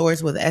in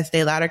stores with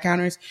Estee Lauder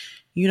counters,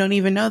 you don't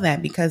even know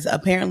that because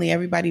apparently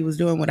everybody was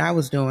doing what I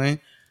was doing,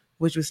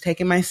 which was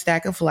taking my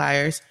stack of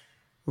flyers,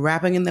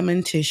 wrapping them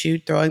in tissue,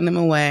 throwing them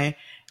away,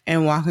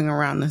 and walking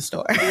around the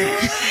store.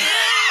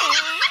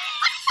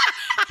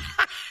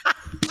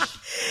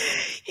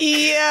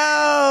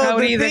 Yo,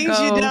 the things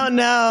you don't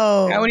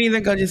know. I would either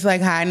go just like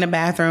hide in the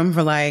bathroom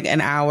for like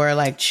an hour,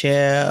 like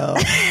chill.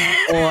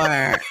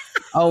 Or,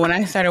 when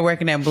I started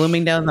working at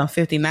Bloomingdale's on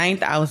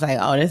 59th, I was like,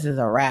 oh, this is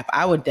a wrap.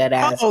 I would dead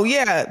ass. Oh,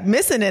 yeah.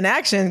 Missing in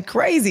action.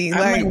 Crazy. I'm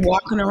like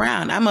walking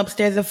around. I'm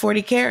upstairs at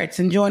 40 Carats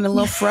enjoying a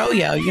little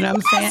froyo. You know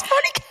what I'm saying?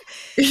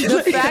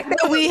 The fact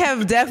that we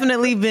have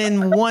definitely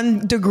been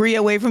 1 degree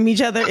away from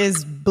each other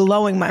is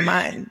blowing my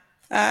mind.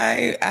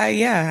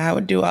 I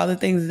would do all the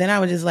things. Then I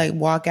would just like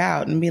walk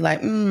out and be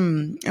like,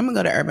 I'm gonna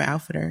go to Urban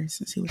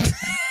Outfitters and see what's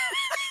like.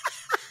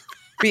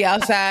 Be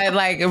outside,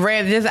 like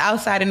just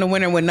outside in the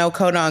winter with no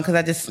coat on because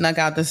I just snuck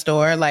out the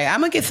store. Like I'm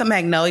gonna get some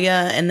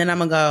Magnolia and then I'm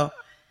gonna go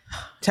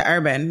to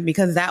Urban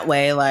because that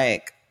way,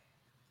 like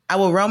I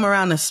will roam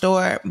around the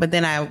store. But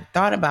then I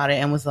thought about it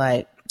and was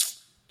like,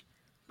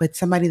 but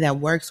somebody that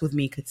works with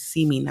me could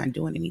see me not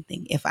doing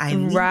anything if I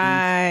leave.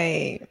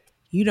 Right.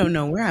 You don't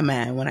know where I'm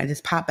at when I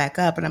just pop back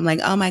up and I'm like,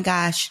 oh my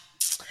gosh,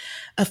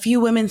 a few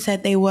women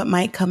said they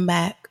might come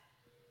back.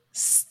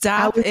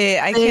 Stop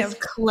it. I can't.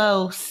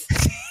 Close.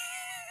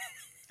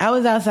 I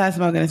was outside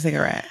smoking a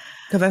cigarette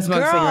because I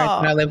smoked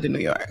cigarettes when I lived in New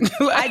York.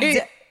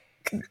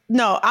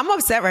 No, I'm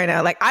upset right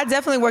now. Like I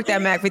definitely worked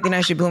at Mac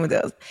 59th Street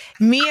Bloomingdale's.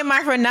 Me and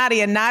my friend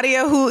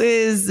Nadia, who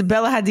is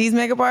Bella Hadid's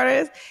makeup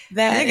artist.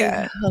 That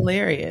is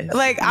hilarious.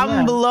 Like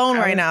I'm blown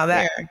right now.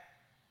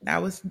 I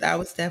was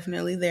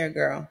definitely there,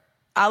 girl.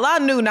 Allah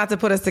knew not to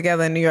put us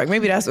together in New York.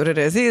 Maybe that's what it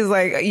is. He's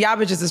like, y'all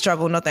bitches is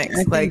trouble. No thanks.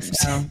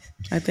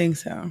 I think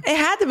so. It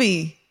had to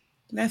be.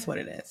 That's what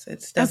it is.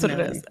 That's what it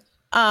is.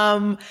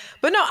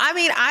 But no, I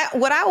mean,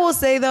 what I will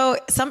say though,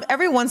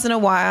 every once in a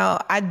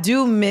while, I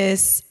do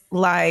miss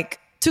like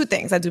 2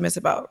 things I do miss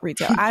about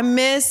retail. I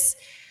miss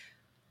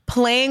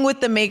playing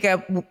with the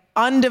makeup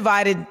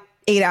undivided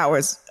 8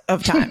 hours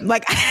of time.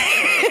 Like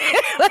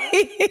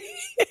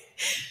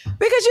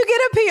because you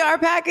get a PR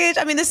package.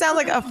 I mean, this sounds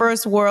like a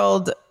first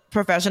world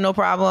professional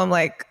problem.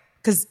 Like,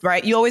 cause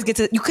right. You always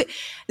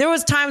there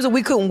was times when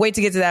we couldn't wait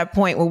to get to that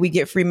point where we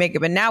get free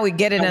makeup and now we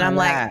get it. And I'm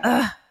like,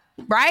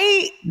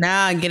 right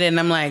now I get it. And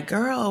I'm like,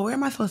 girl, where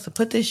am I supposed to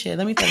put this shit?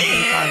 Let me tell you in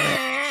the closet.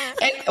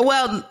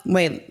 Well,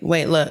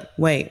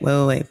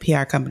 wait.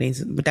 PR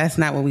companies, but that's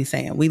not what we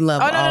saying. We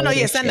love. Oh no.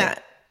 Yeah, send shit.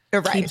 That.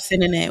 You're right. Keep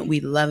sending it.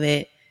 We love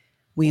it.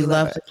 We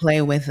love to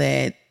play with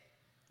it.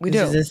 We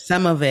do. Just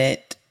some of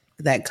it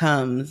that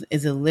comes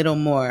is a little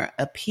more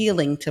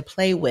appealing to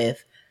play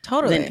with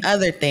than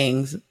other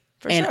things.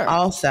 And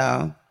also,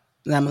 I'm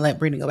going to let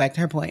Brittany go back to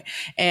her point.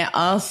 And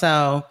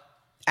also,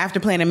 after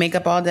playing in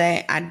makeup all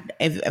day,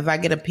 if I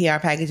get a PR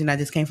package and I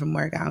just came from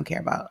work, I don't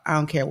care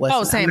what's.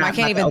 Oh, same. I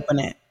can't even open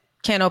it.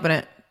 Can't open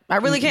it. I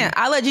really can't.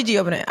 I'll let Gigi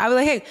open it. I'll be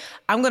like, hey,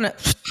 I'm going to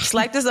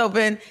slide this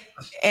open.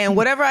 And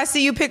whatever I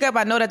see you pick up,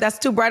 I know that that's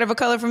too bright of a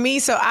color for me.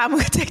 So I'm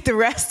going to take the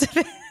rest of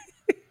it.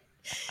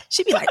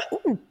 She'd be like,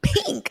 ooh,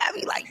 pink. I'd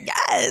be like,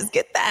 yes,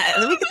 get that.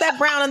 Let me get that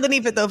brown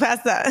underneath it though.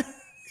 Pass that.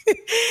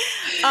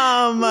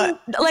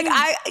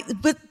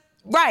 But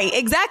Right,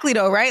 exactly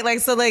though, right? Like,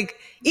 so like,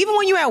 even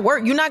when you're at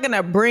work, you're not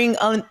gonna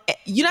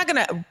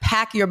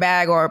pack your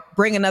bag or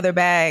bring another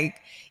bag,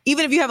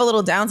 even if you have a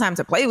little downtime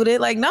to play with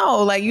it. Like,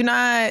 no, like you're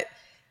not,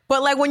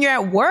 but like when you're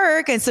at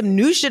work and some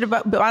new shit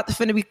about the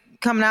finna be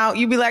coming out,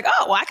 you'd be like,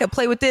 oh, well, I could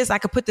play with this. I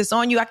could put this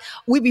on you.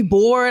 We'd be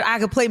bored. I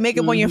could play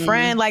makeup on your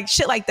friend, like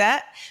shit like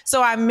that.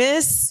 So I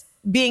miss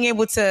being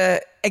able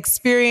to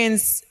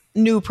experience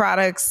new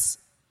products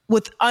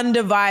with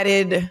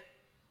undivided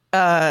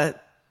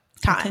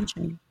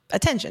time.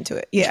 Attention to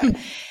it. Yeah.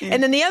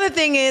 And then the other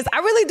thing is I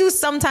really do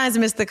sometimes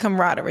miss the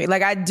camaraderie.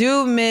 Like I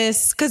do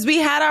miss, because we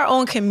had our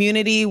own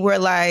community where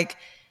like,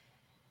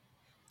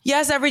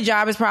 yes, every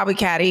job is probably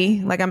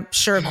catty. Like I'm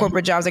sure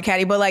corporate jobs are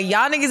catty, but like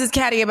y'all niggas is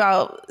catty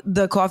about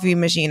the coffee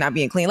machine not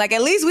being clean. Like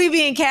at least we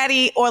being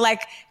catty or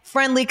like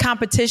friendly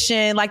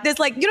competition. Like this,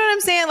 like, you know what I'm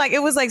saying? Like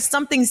it was like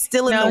something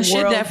still in the world.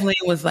 Shit definitely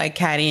was like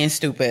catty and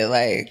stupid.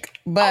 Like,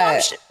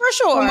 but for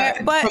sure.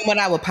 From what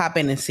I would pop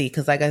in and see,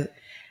 because like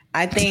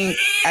I think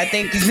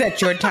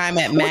that your time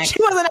at Mac, she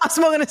wasn't out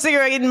smoking a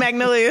cigarette eating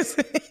magnolias.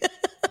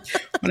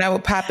 When I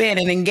would pop in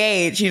and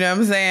engage, you know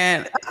what I'm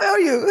saying? I feel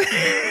you.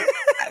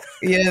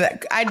 Yeah,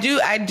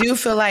 I do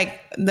feel like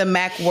the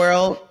Mac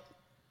world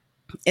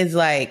is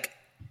like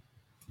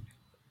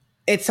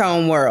its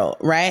own world,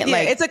 right? Yeah,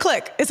 like it's a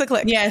clique. It's a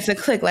clique. Yeah, it's a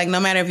clique. Like no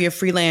matter if you're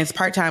freelance,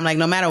 part-time, like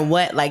no matter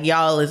what, like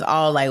y'all is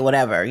all like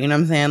whatever. You know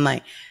what I'm saying?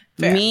 Like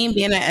Fair. Me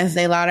being an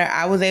Estee Lauder,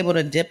 I was able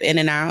to dip in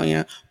and out, you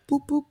know,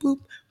 boop, boop, boop,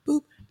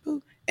 boop,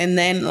 boop. And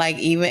then like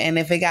and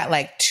if it got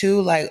like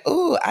too like,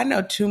 ooh, I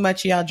know too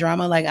much of y'all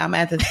drama, like I'm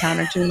at this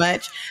counter too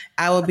much,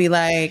 I would be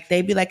like,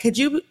 they'd be like, could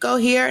you go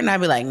here? And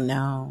I'd be like,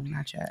 no,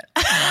 not yet.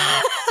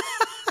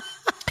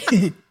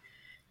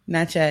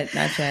 Not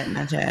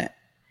yet.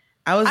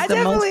 I was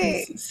the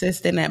most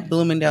consistent at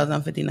Bloomingdale's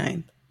on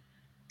 59th.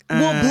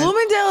 Well,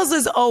 Bloomingdale's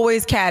is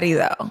always catty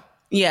though.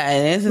 Yeah,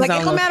 it is. Like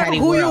no matter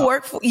who you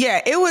work for.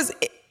 Yeah, it was.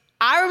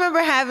 I remember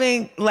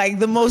having like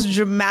the most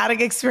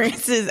dramatic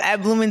experiences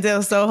at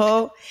Bloomingdale's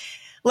Soho.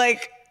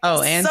 Like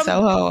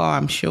Soho,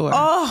 I'm sure.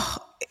 Oh,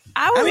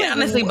 I mean,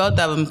 honestly, both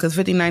of them, because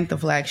 59th the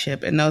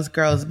flagship, and those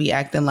girls be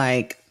acting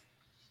like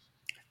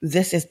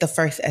this is the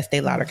first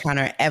Estee Lauder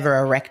counter ever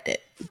erected.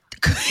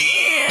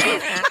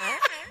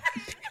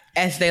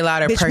 Estee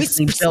Lauder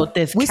personally built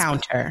this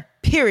counter.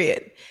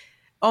 Period.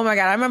 Oh my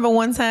God. I remember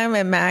one time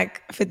at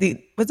Mac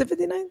 50, was it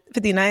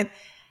 59th?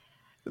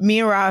 Me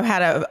and Rob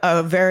had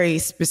a very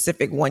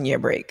specific 1 year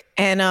break.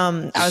 And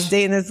I was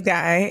dating this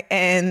guy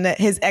and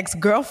his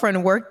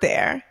ex-girlfriend worked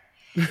there.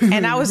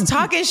 And I was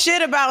talking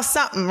shit about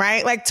something,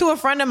 right? Like to a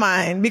friend of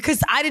mine,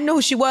 because I didn't know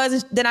who she was.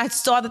 And then I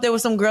saw that there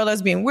was some girl that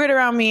was being weird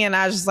around me. And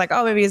I was just like,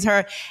 oh, maybe it's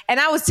her. And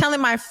I was telling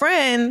my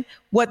friend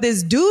what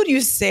this dude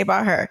used to say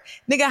about her.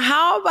 Nigga,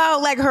 how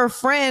about like her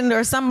friend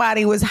or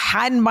somebody was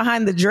hiding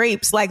behind the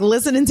drapes, like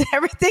listening to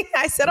everything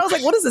I said? I was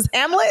like, what is this,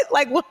 Hamlet?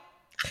 Like, what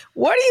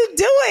are you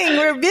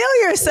doing?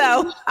 Reveal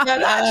yourself.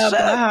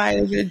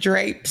 Behind the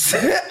drapes.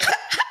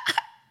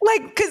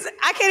 Like, cause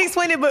I can't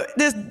explain it, but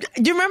do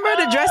you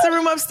remember the dressing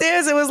room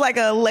upstairs? It was like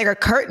a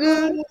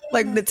curtain,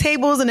 like the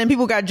tables, and then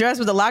people got dressed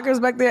with the lockers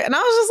back there. And I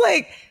was just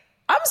like,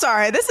 I'm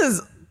sorry, this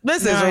is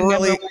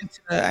really.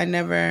 I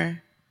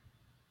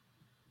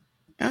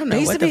don't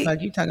know what the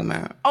fuck you talking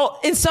about. Oh,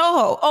 in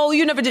Soho. Oh,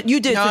 you never did. You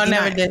did. No, I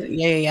never did.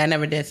 Yeah. I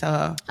never did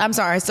Soho. I'm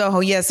sorry,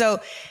 Soho. Yeah. So,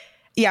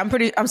 yeah,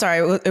 I'm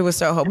sorry. It was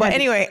Soho. But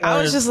anyway, I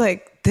was just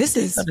like, this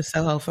is. Go to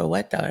Soho for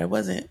what though? It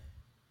wasn't.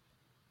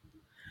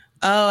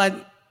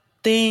 I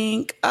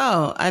once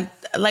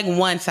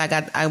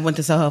I went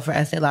to Soho for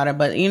Estee Lauder,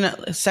 but you know,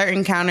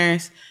 certain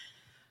counters,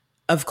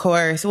 of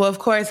course,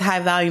 high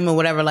volume or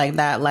whatever like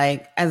that.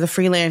 Like as a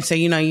freelancer,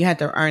 you know, you had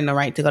to earn the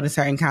right to go to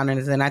certain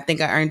counters. And I think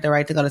I earned the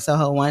right to go to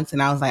Soho once.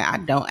 And I was like, I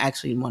don't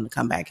actually want to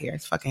come back here.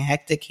 It's fucking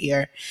hectic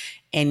here.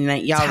 And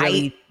y'all tight.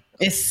 Really,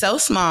 it's so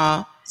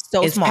small.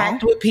 It's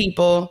packed with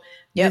people.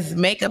 Yep. This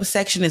makeup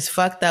section is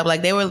fucked up.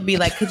 Like they would be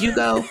like, could you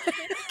go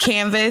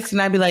canvas?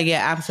 And I'd be like,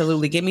 yeah,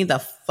 absolutely. Get me the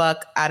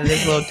fuck out of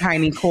this little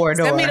tiny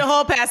corridor. Send me the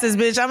whole passes,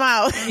 bitch. I'm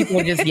out.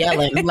 People just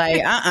yelling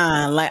like,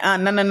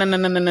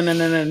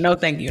 no,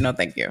 thank you.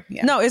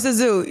 Yeah. No, it's a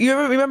zoo. You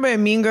remember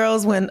in Mean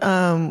Girls when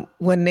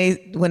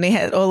they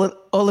had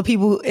all the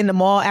people in the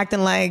mall acting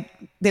like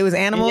they was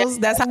animals? Yeah.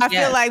 That's how I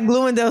feel like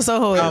Bloomingdale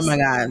Soho is. Oh my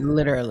God,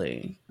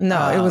 literally.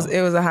 No,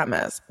 it was a hot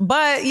mess.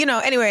 But you know,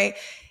 anyway,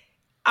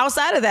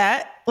 outside of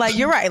that, like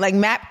you're right, like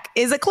Mac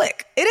is a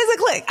clique. It is a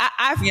clique.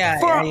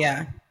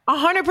 Yeah.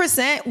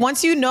 100%.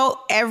 Once you know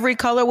every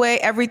colorway,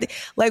 everything.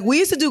 Like we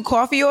used to do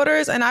coffee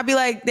orders, and they'd be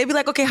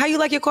like, okay, how you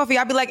like your coffee?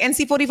 I'd be like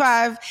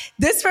NC45.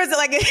 This person,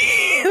 like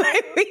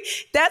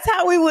that's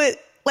how we would.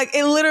 Like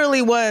it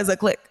literally was a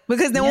clique.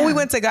 Because then when we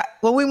went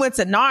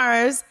to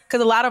NARS,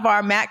 because a lot of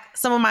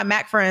some of my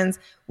Mac friends,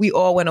 we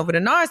all went over to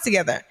NARS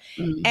together,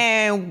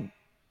 and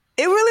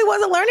it really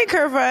was a learning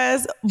curve for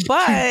us,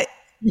 but.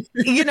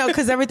 You know,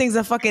 because everything's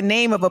a fucking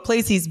name of a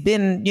place he's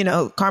been, you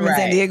know, Carmen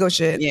San Diego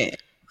shit. Yeah.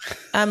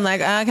 I'm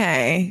like,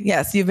 okay,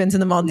 yes, you've been to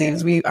the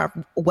Maldives. We are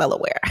well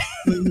aware.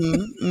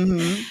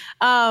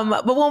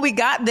 But when we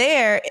got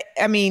there,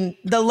 I mean,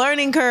 the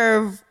learning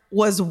curve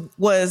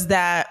was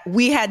that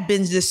we had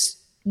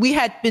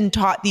been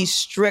taught these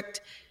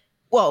strict,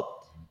 well,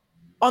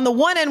 on the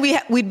one end,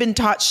 we'd been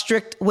taught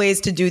strict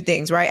ways to do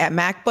things, right, at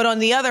Mac. But on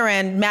the other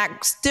end,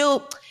 Mac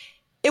still,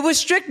 it was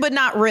strict, but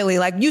not really.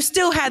 Like, you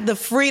still had the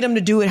freedom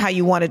to do it how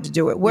you wanted to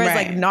do it. Whereas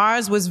like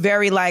NARS was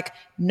very like,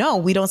 no,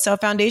 we don't sell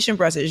foundation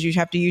brushes. You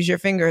have to use your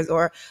fingers.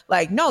 Or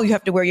like, no, you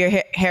have to wear your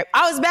hair.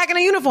 I was back in a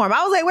uniform.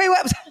 I was like, wait,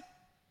 what?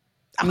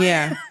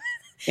 Yeah,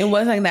 it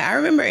was like that. I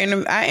remember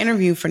I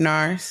interviewed for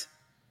NARS.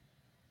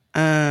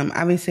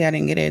 Obviously I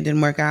didn't get it. It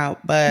didn't work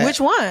out. But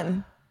which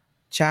one?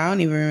 I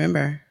don't even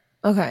remember.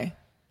 Okay.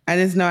 I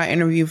just know I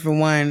interviewed for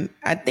one.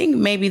 I think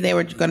maybe they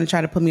were going to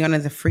try to put me on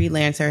as a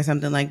freelancer or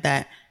something like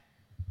that.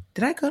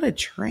 Did I go to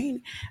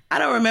train? I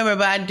don't remember,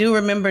 but I do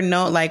remember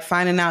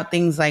finding out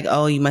things like,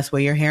 oh, you must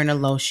wear your hair in a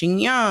low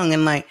chignon.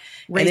 And like,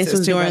 and this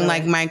was during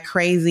like my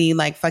crazy,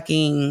 like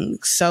fucking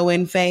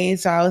sew-in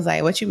phase. So I was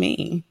like, what you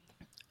mean?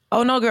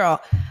 Oh, no,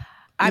 girl.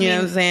 I mean, know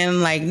what I'm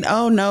saying? Like,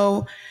 oh,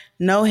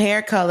 no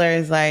hair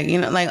colors, like, you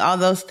know, like all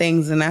those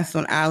things. And that's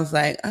when I was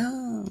like,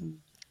 oh.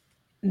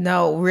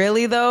 No,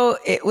 really though?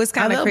 It was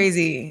kind of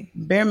crazy.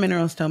 Bare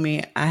Minerals told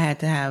me I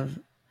had to have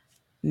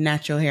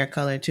natural hair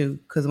color too.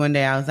 Because one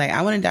day I was like,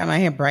 I want to dye my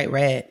hair bright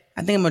red.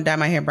 I think I'm going to dye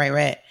my hair bright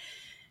red.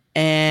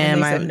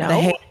 And the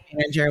hair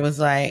manager was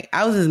like,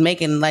 I was just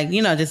making like,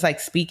 you know, just like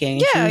speaking.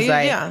 Yeah, she was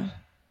like, yeah.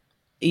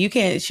 You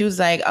can't, she was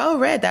like, oh,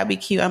 red, that'd be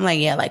cute. I'm like,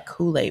 yeah, like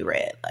Kool-Aid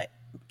red, like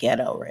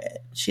ghetto red.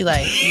 She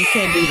like, you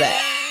can't do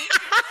that.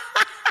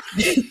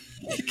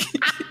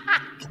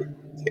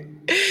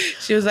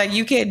 She was like,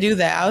 you can't do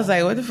that. I was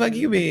like, what the fuck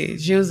you mean?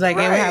 She was like,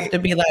 It would have to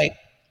be like,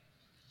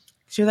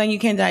 she was like, you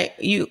can't dye,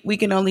 we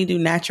can only do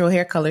natural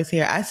hair colors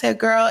here. I said,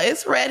 girl,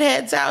 it's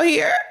redheads out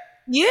here.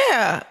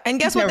 Yeah. And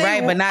guess what?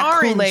 Right, but not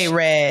orange. Kool-Aid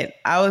red.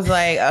 I was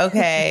like,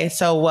 okay,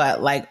 so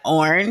what? Like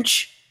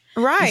orange?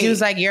 Right. And she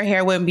was like, your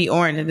hair wouldn't be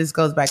orange. And this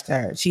goes back to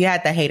her. She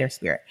had the hater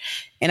spirit.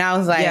 And I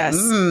was like,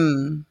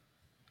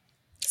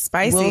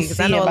 spicy. Because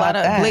I know a lot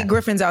of Blake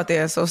Griffins out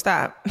there. So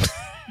stop.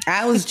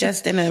 I was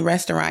just in a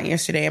restaurant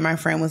yesterday and my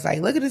friend was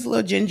like, look at this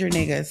little ginger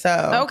nigga.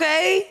 So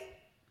okay.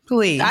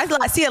 Please.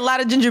 I see a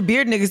lot of ginger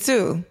beard niggas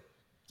too.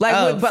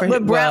 Like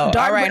with brown,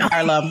 dark all right, brown.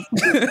 Harlem.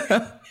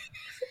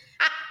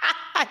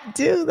 I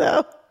do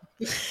though.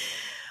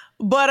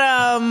 But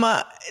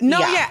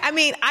I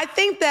mean, I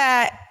think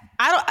that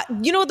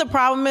you know what the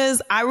problem is?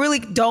 I really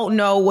don't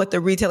know what the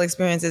retail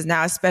experience is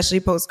now, especially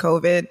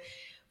post-COVID.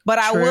 But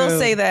I will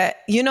say that,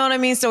 you know what I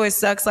mean? So it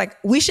sucks. Like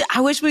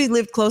I wish we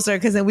lived closer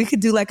because then we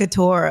could do like a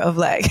tour of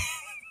like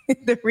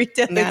the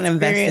retail Not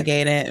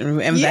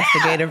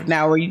investigative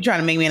now. Were you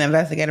trying to make me an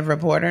investigative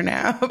reporter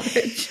now? What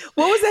was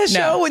that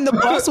show when the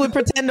boss would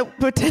pretend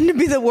to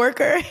be the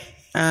worker?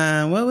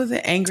 What was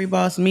it? Angry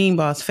boss, mean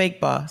boss,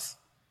 fake boss,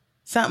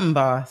 something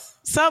boss.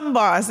 Something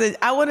boss.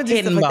 I want to do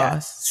hidden stuff like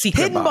boss, that.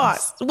 Secret hidden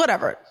boss.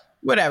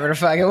 Whatever the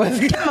fuck it was.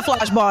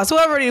 Camouflage boss.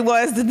 Whoever it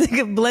was, the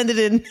nigga blended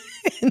in.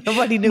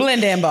 Nobody knew.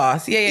 Blend in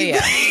boss.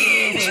 Yeah.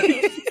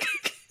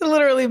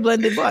 Literally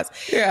blended boss.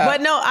 Yeah.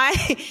 But no,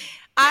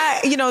 I,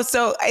 you know,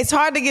 so it's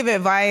hard to give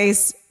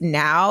advice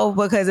now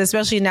because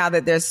especially now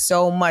that there's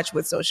so much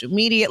with social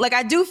media. Like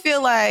I do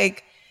feel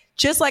like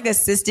just like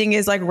assisting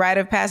is like rite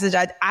of passage.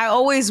 I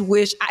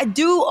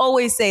do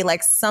always say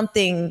like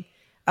something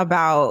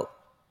about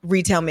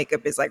retail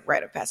makeup is like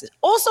rite of passage.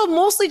 Also,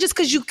 mostly just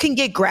because you can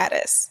get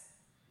gratis.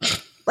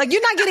 Like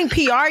you're not getting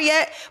PR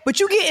yet, but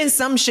you getting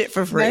some shit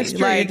for free. That's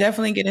true. You're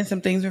definitely getting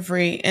some things for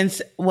free. And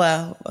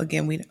well,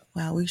 again, we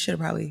should have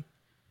probably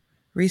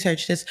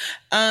researched this.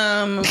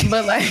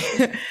 But like,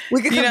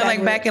 we could, you know,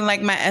 like back in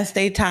like my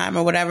Estee time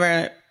or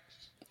whatever,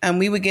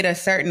 we would get a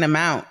certain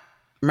amount,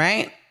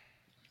 right?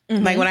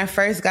 Mm-hmm. Like when I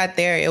first got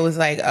there, it was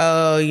like,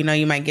 oh, you know,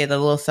 you might get a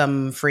little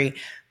something free.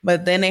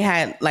 But then they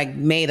had like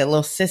made a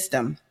little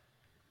system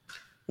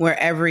where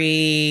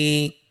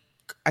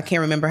I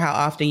can't remember how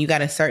often you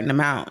got a certain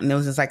amount. And it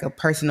was just like a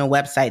personal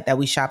website that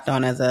we shopped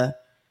on as a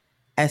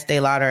Estee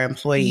Lauder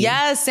employee.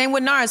 Yes, same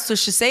with NARS. So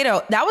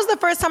Shiseido. That was the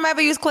first time I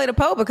ever used Clé de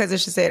Peau because of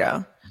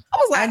Shiseido. I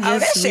was like, I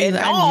just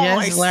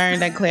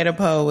learned that Clé de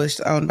Peau was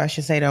owned by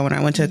Shiseido when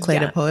I went to a Clé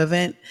de Peau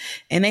event.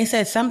 And they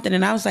said something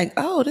and I was like,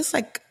 oh, this is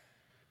like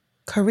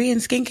Korean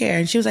skincare.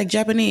 And she was like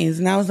Japanese.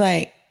 And I was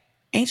like,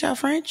 ain't y'all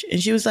French? And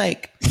she was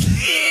like,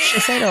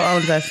 Shiseido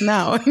owns us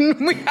now.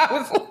 And I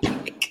was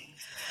like...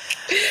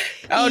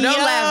 Oh, don't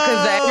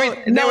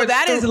laugh because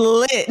that is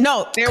lit.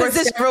 No, there were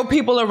several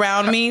people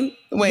around me.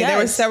 There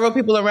were several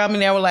people around me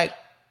that were like,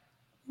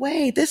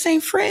 "Wait, this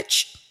ain't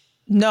French."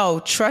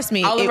 No, trust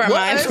me. All of our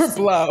minds were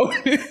blown.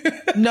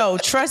 No,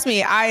 trust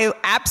me. I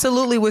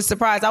absolutely was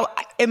surprised.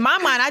 In my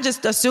mind, I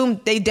just assumed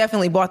they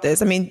definitely bought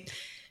this. I mean,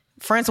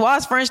 Francois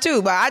is French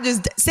too, but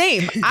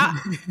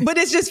but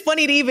it's just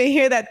funny to even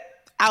hear that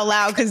out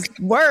loud because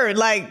word,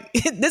 like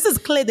this is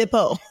Clé de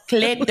Peau.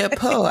 Clé de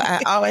Peau.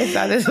 I always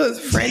thought this was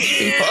French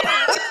people.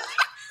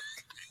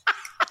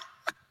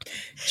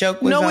 Joke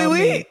was No, on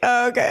me.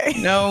 Oh, okay.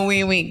 No,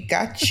 we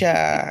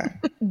gotcha.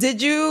 Did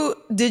you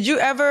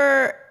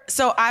ever?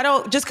 So I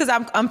don't, just because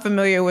I'm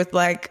familiar with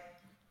like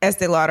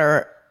Estee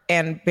Lauder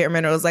and Bare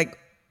Minerals. Like,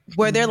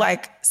 were there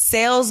like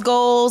sales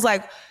goals?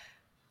 Like,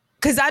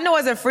 because I know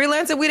as a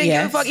freelancer we didn't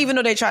give a fuck, even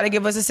though they tried to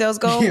give us a sales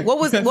goal. What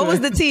was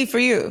the tea for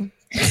you?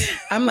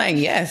 I'm like,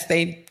 yes,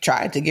 they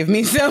tried to give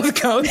me sales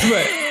goals,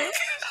 but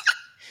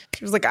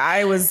she was like,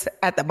 I was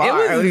at the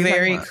bar. It was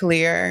very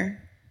clear.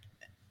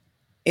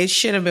 It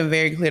should have been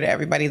very clear to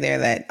everybody there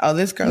that, oh,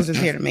 this girl's just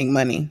here to make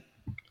money.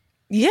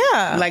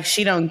 Yeah. Like,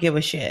 she don't give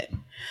a shit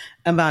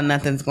about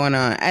nothing's going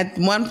on. At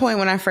one point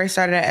when I first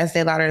started at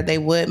Estee Lauder, they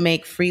would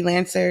make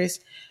freelancers.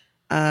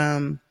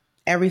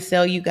 Every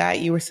sale you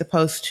got, you were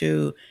supposed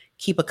to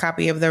keep a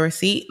copy of the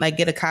receipt, like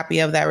get a copy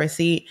of that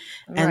receipt,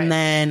 and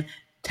then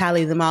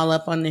tally them all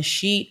up on the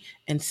sheet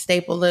and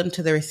staple them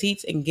to the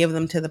receipts and give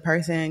them to the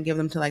person, give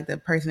them to like the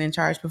person in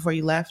charge before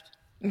you left.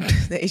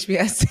 The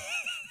HBS.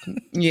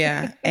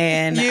 Yeah.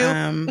 And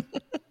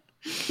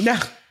no,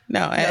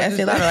 at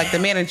Estee Lauder, like the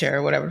manager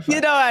or whatever. You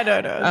know, I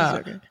don't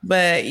know.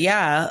 But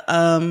yeah,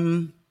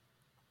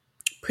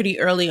 pretty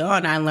early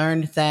on, I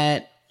learned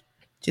that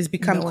just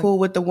become cool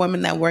with the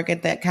women that work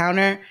at that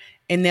counter,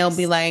 and they'll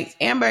be like,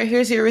 Amber,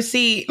 here's your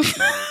receipt.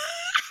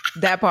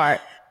 That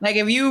part. Like,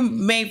 if you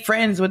made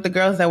friends with the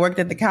girls that worked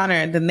at the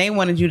counter, then they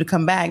wanted you to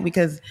come back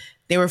because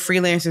they were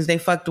freelancers they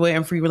fucked with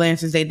and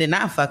freelancers they did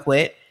not fuck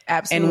with.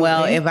 Absolutely. And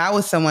well, if I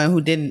was someone who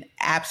didn't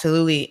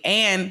absolutely,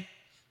 and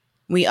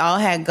we all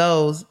had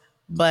goals,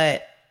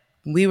 but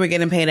we were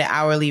getting paid a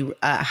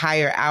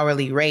higher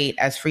hourly rate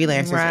as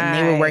freelancers, and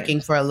they were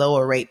working for a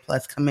lower rate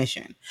plus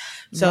commission.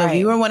 So if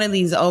you were one of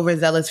these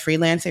overzealous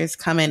freelancers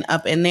coming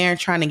up in there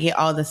trying to get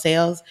all the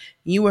sales,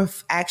 you were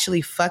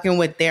actually fucking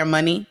with their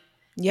money.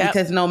 Yeah.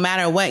 Because no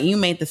matter what, you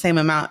made the same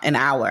amount an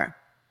hour.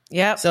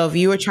 Yep. So if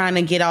you were trying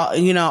to get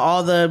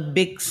all the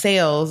big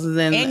sales,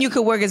 then and you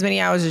could work as many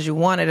hours as you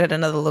wanted at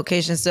another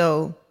location.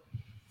 So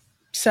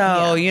you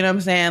know what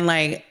I'm saying?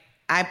 Like,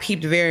 I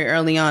peeped very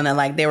early on that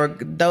like they were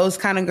those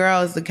kind of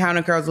girls. The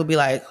counter girls will be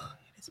like,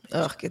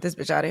 "Ugh, get this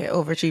bitch out of here,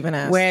 overachieving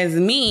ass." Whereas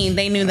me,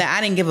 they knew that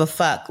I didn't give a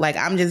fuck. Like,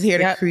 I'm just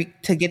here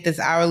to get this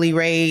hourly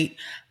rate.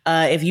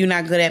 If you're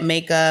not good at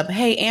makeup,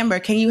 hey Amber,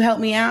 can you help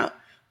me out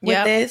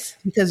with this?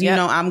 Because you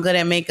know I'm good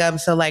at makeup.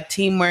 So like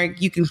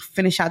teamwork, you can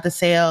finish out the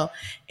sale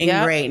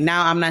and great.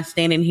 Now I'm not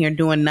standing here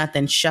doing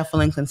nothing,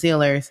 shuffling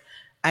concealers.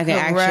 I can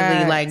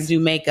actually like do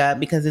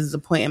makeup because this is a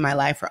point in my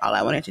life where all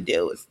I wanted to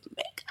do was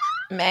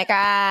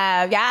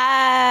makeup.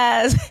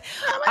 Yes.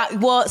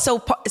 Well,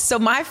 so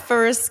my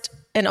first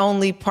and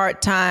only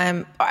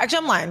part-time, actually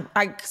I'm lying.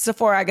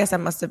 Sephora, I guess I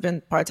must have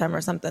been part-time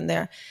or something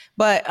there.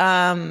 But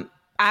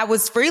I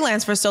was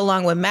freelance for so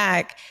long with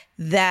Mac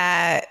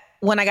that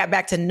when I got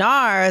back to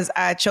NARS,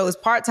 I chose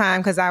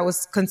part-time because I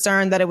was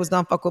concerned that it was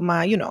going to fuck with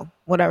my,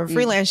 whatever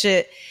freelance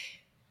shit.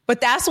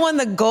 But that's when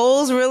the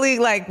goals really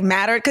like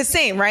mattered. Cause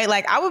same, right?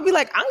 Like I would be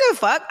like, I don't give a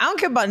fuck. I don't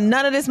care about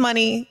none of this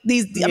money.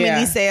 These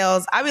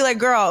sales. I'd be like,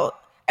 girl,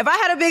 if I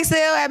had a big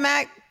sale at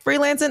Mac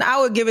freelancing,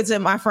 I would give it to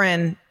my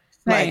friend.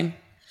 Same.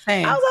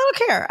 I don't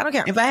care. I don't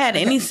care. If I had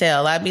any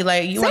sale, I'd be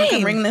like, you want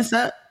to ring this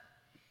up?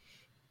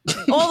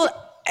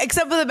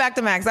 Except for the back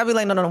to Max. I'd be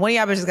like, no. One of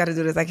y'all bitches got to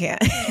do this. I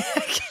can't.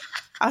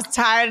 I was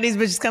tired of these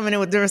bitches coming in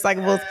with the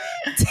recyclables.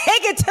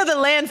 Take it to the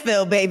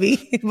landfill,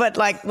 baby. But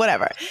like,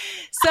 whatever.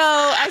 So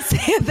I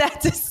said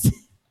that's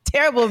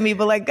terrible of me,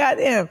 but like,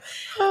 goddamn.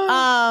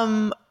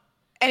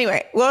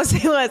 Anyway, what I was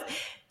saying was,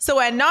 so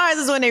at NARS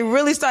is when they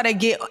really started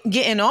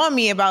getting on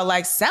me about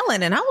like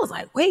selling. And I was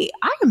like, wait,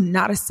 I am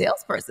not a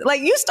salesperson. Like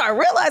you start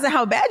realizing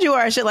how bad you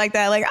are and shit like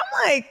that. Like,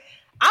 I'm like,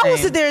 I will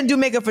sit there and do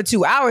makeup for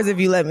 2 hours if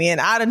you let me.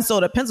 And I done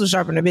sold a pencil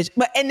sharpener, bitch.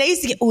 And they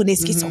used to get,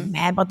 so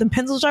mad about them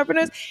pencil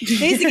sharpeners.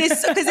 They used to get,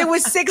 because it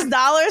was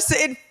 $6, so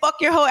it'd fuck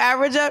your whole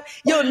average up.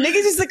 Yo, niggas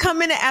used to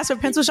come in and ask for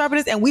pencil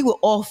sharpeners and we would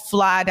all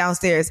fly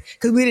downstairs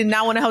because we did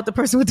not want to help the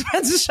person with the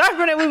pencil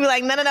sharpener. We'd be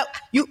like, no.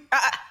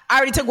 I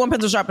already took one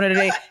pencil sharpener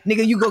today.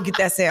 Nigga, you go get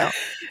that sale.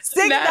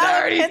 $6.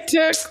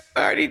 I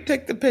already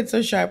took the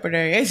pencil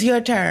sharpener. It's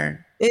your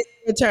turn. It's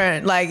your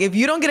turn. Like, if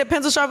you don't get a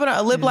pencil sharpener,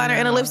 a lip liner,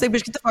 and a lipstick,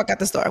 bitch, get the fuck out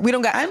the store. We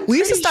don't got. We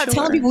used to start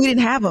telling people we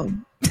didn't have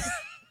them.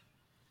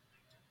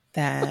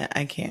 That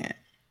I can't.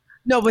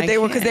 No, but they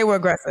were because they were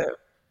aggressive.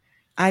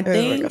 I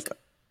think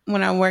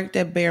when I worked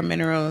at Bare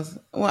Minerals,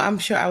 well, I'm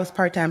sure I was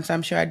part-time, so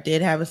I'm sure I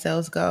did have a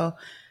sales goal.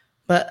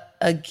 But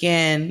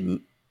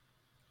again,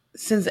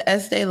 since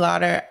Estee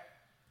Lauder,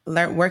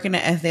 working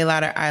at Estee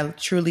Lauder, I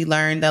truly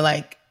learned that,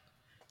 like,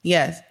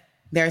 yes,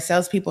 there are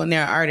salespeople and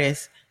there are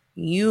artists.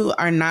 You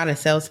are not a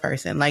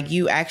salesperson. Like,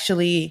 you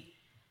actually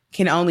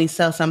can only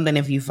sell something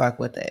if you fuck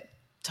with it.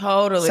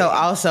 Totally. So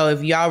also,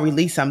 if y'all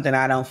release something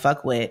I don't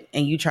fuck with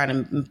and you try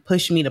to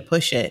push me to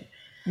push it,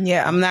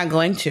 I'm not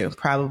going to,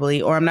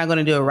 probably, or I'm not going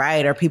to do it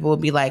right. Or people will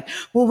be like,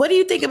 well, what do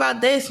you think about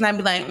this? And I'd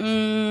be like,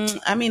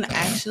 I mean,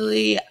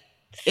 actually,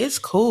 it's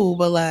cool,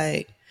 but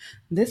like,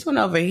 this one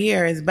over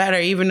here is better,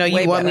 even though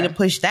you want me to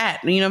push that.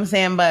 You know what I'm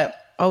saying? But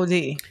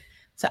OD.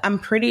 So I'm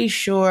pretty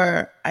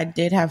sure I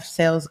did have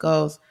sales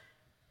goals.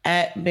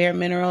 at Bare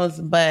Minerals,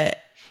 but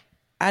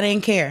I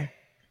didn't care.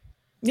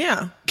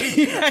 Yeah.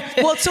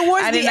 Well,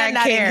 towards I the did end,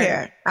 not I didn't care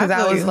care. because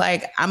I was you.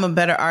 like, I'm a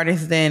better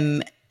artist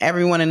than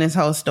everyone in this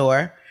whole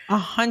store.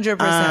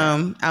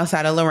 100%.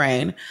 Outside of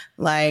Lorraine.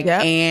 Like,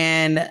 Yep.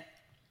 and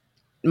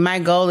my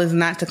goal is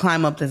not to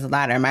climb up this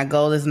ladder. My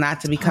goal is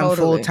not to become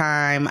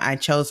full-time. I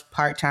chose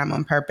part-time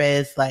on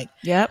purpose. Like,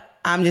 yep.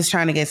 I'm just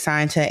trying to get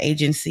signed to an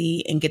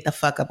agency and get the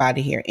fuck up out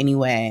of here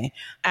anyway.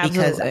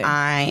 Absolutely. Because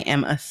I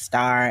am a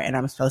star and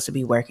I'm supposed to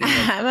be working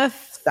with I'm a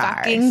stars.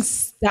 fucking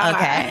star.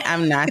 Okay.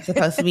 I'm not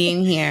supposed to be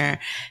in here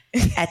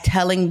at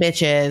telling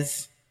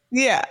bitches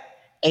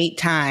 8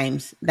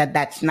 times that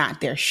that's not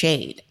their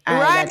shade.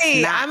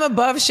 Right. I'm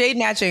above shade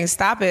matching.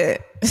 Stop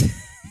it.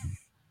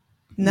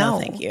 No,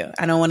 thank you.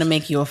 I don't want to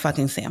make you a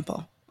fucking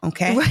sample.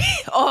 Okay.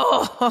 Right?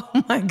 Oh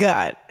my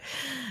God.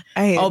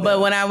 But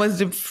when I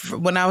was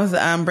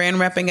brand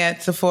repping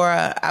at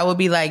Sephora, I would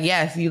be like,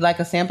 "Yes, you like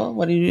a sample?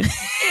 What would you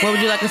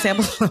like a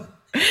sample?"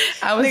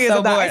 I was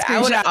so bored.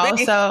 I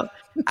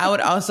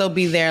would also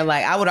be there.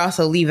 Like, I would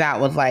also leave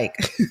out with like,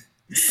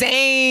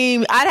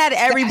 same. I'd had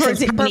every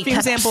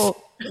perfume sample.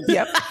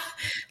 Yep.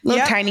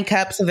 Little tiny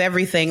cups of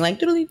everything. Like,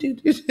 doodly doo.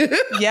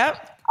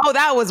 Yep. Oh,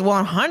 that was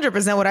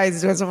 100% what I used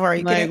to do at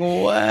Sephora. Like,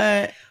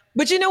 what?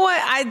 But you know what?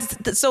 I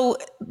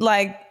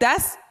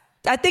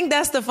think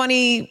that's the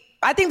funny.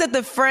 I think that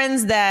the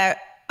friends that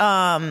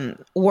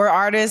were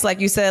artists,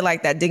 like you said,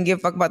 like that didn't give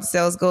a fuck about the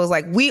sales goals.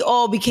 Like, we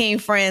all became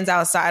friends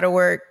outside of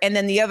work, and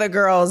then the other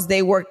girls,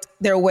 they worked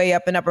their way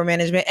up in upper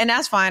management, and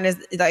that's fine. Is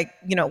like,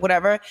 you know,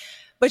 whatever.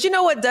 But you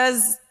know what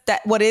does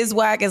that? What is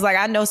whack is like,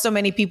 I know so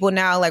many people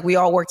now. Like, we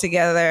all work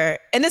together,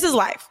 and this is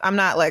life. I'm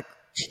not like,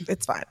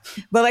 it's fine,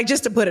 but like,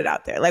 just to put it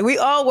out there, like, we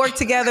all work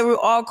together. We're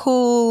all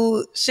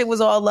cool. Shit was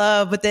all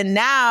love, but then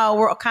now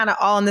we're kind of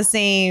all in the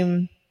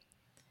same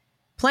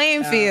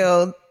playing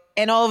field.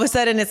 And all of a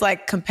sudden it's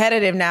like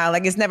competitive now.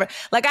 Like, it's never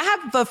like, I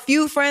have a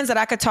few friends that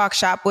I could talk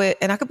shop with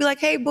and I could be like,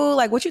 "Hey boo,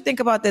 like, what you think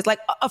about this?" Like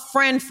a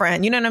friend,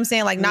 you know what I'm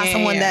saying? Like, not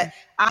someone that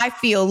I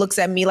feel looks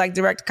at me like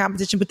direct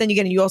competition, but then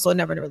again, you also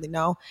never really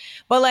know.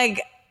 But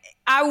like,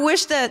 I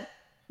wish that's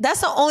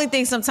the only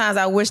thing sometimes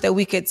I wish that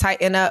we could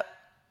tighten up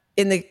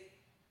in the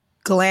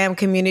glam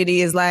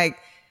community is like,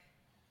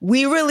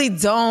 we really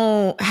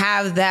don't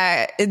have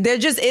that. There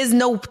just is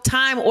no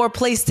time or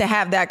place to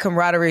have that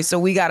camaraderie. So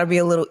we got to be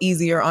a little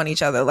easier on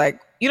each other. Like,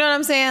 you know what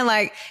I'm saying?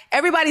 Like,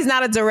 everybody's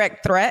not a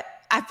direct threat.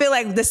 I feel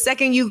like the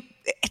second and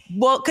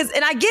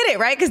I get it,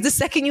 right? Because the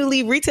second you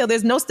leave retail,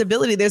 there's no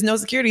stability, there's no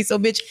security. So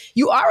bitch,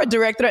 you are a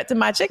direct threat to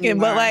my chicken.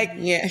 But like,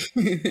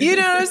 you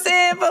know what I'm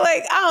saying? But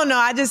like, I don't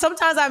know.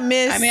 Sometimes I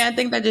miss. I mean, I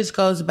think that just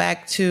goes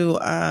back to,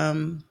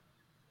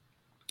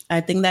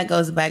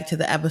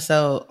 the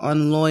episode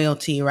on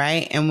loyalty,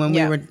 right? And when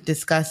we were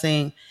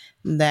discussing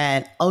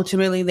that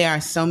ultimately there are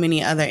so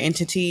many other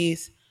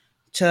entities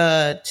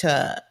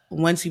to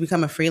once you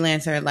become a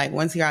freelancer, like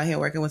once you're out here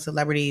working with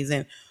celebrities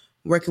and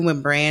working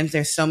with brands,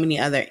 there's so many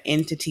other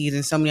entities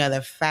and so many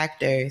other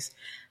factors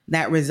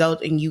that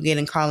result in you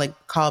getting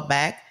called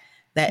back.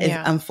 That is,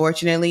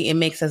 unfortunately, it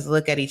makes us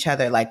look at each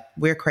other like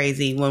we're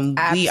crazy when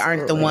we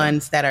aren't the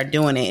ones that are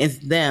doing it. It's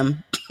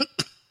them.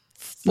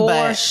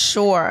 For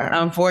sure.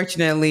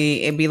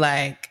 Unfortunately, it'd be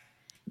like,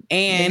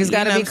 and it's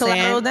got to be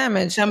collateral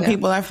damage. Some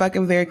people are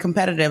fucking very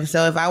competitive.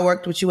 So if I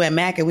worked with you at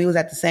Mac and we was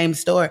at the same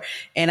store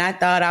and I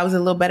thought I was a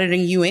little better than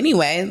you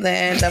anyway,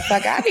 then the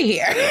fuck out of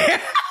here. I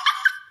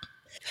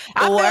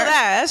feel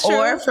that. That's true.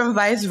 Or from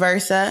vice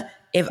versa.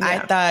 If I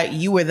thought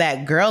you were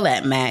that girl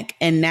at Mac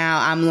and now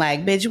I'm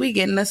like, bitch, we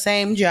getting the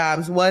same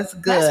jobs. What's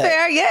good? That's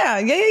fair.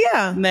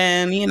 Yeah.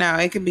 Then, you know,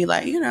 it could be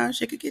like, you know,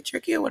 shit could get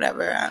tricky or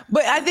whatever.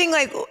 But I think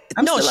like,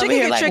 shit could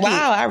get tricky.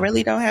 Wow, I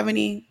really don't.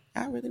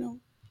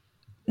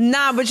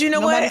 Nah, but you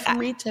know Nobody what? From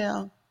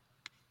retail.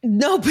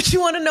 No, but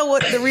you want to know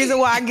what the reason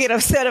why I get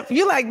upset?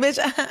 You like, bitch,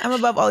 I'm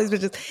above all these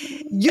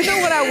bitches. You know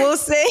what I will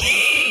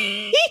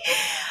say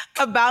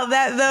about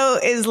that though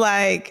is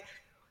like,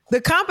 the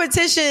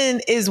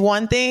competition is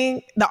one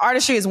thing. The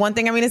artistry is one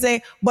thing, I mean to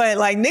say. But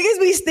like, niggas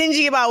be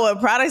stingy about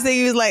what products they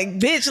use. Like,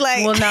 bitch,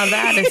 like. Well, now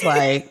that is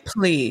like,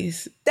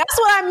 please. That's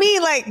what I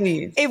mean. Like,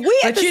 please. If we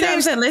but you know what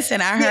I'm saying? Listen,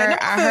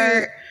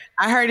 I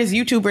heard it's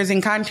YouTubers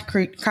and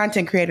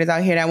content creators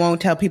out here that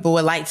won't tell people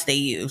what lights they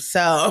use.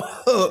 So.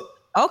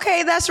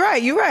 Okay, that's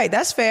right. You're right.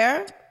 That's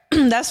fair.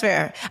 That's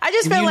fair. I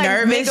just feel like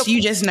nervous.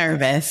 You just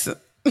nervous.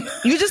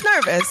 You just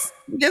nervous.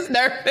 Just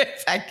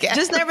nervous, I guess.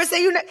 Just nervous.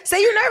 Say you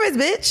nervous,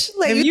 bitch.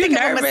 Like, if you think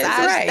nervous,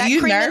 right?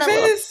 You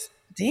nervous?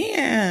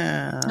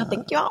 Damn. I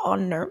think y'all are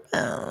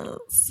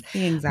nervous.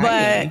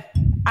 Anxiety.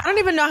 But I don't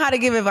even know how to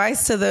give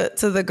advice to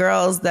the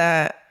girls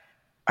that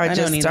are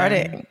just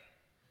starting.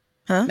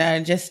 Huh?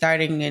 That are just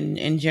starting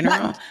in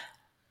general.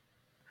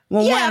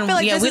 Well, I feel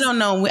like we don't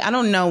know. I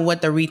don't know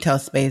what the retail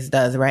space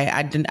does, right?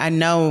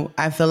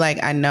 I feel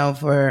like I know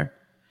for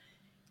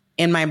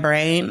in my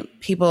brain,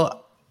 people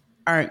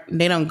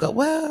they don't go,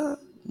 well,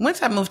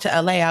 once I moved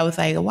to LA, I was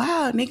like,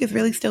 wow, niggas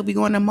really still be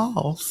going to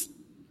malls.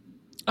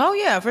 Oh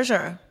yeah, for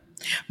sure.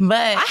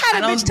 But I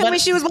had a bitch tell me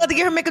she was about to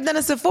get her makeup done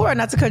at Sephora,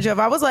 not to cut you off.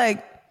 I was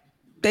like,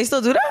 They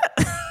still do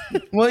that?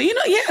 Well,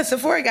 yeah,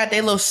 Sephora got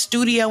their little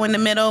studio in the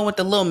middle with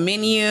the little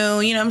menu.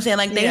 You know what I'm saying?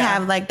 Like they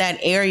have like that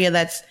area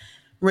that's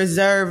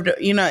reserved,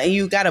 and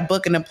you got to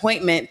book an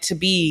appointment to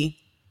be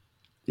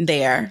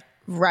there.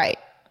 Right.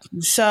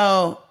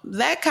 So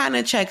that kind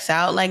of checks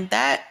out. Like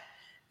that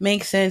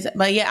makes sense.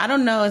 But yeah, I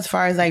don't know as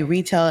far as like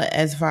retail,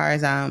 as far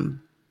as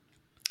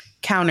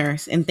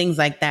counters and things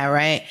like that,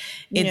 right?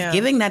 It's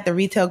giving that the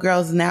retail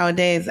girls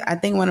nowadays. I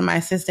think one of my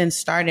assistants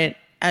started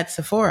at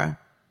Sephora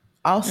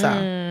also.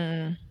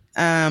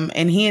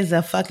 And he is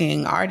a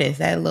fucking artist.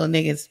 That little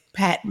nigga's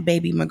Pat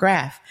Baby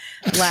McGrath.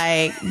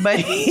 Like, but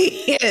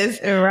he is.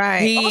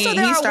 Right. Also,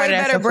 there are way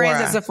better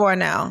brands at Sephora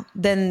now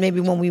than maybe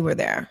when we were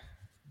there.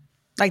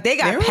 Like they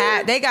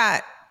got they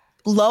got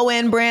low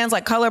end brands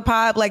like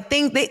ColourPop, like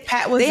things.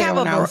 Pat was there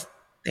when I was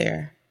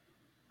there.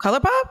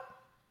 ColourPop?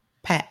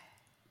 Pat.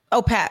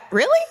 Oh, Pat.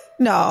 Really?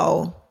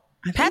 No.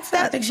 Pat's been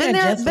out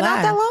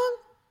that long?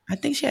 I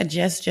think she had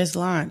just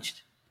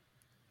launched.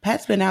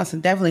 Pat's been out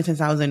definitely since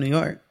I was in New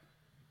York.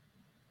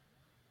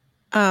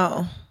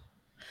 Oh.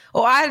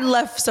 Well, I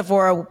left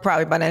Sephora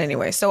probably by then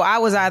anyway. So I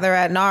was either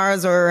at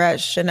NARS or at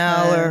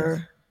Chanel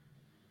or...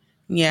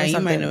 Yeah, you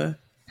might have.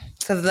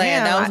 Because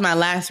that was my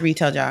last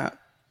retail job.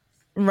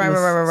 Right.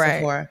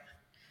 Sephora.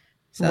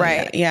 So,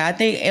 right. Yeah, I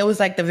think it was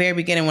like the very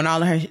beginning when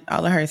all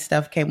of her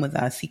stuff came with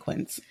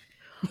sequins.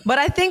 But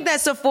I think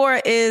that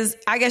Sephora is,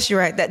 I guess you're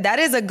right. That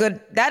is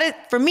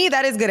for me,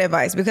 that is good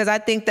advice, because I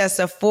think that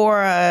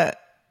Sephora,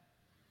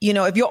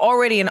 if you're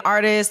already an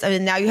artist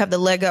and now you have the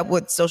leg up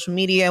with social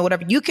media and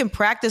whatever, you can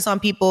practice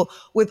on people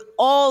with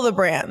all the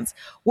brands.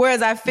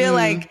 Whereas I feel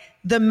like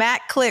the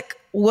Mac clique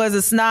was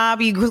a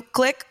snobby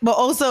clique, but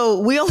also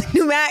we only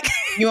knew Mac.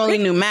 You only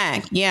knew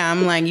Mac. Yeah,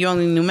 I'm like, you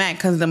only knew Mac.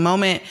 Because the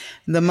moment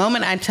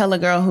I tell a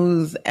girl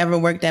who's ever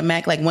worked at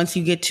Mac, like once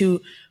you get to,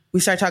 we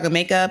start talking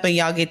makeup and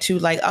y'all get to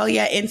like, oh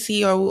yeah,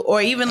 NC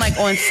or even like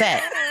on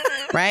set,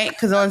 right?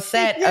 Because on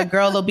set, a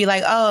girl will be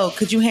like, oh,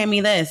 could you hand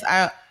me this?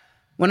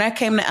 When I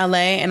came to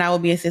LA and I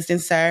would be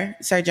assistant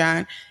Sir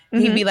John,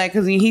 he'd be like,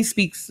 because he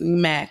speaks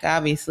Mac,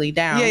 obviously,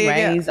 down, right?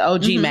 Yeah. He's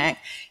OG Mac.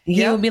 And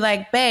he would be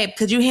like, babe,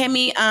 could you hand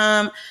me,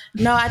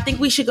 no, I think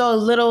we should go a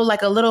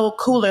little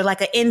cooler,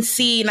 like an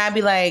NC. And I'd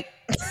be like,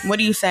 what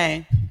are you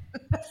saying?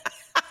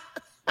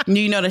 Do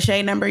you know the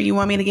shade number you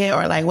want me to get?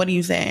 Or like, what are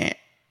you saying?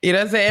 You know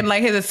what I'm saying?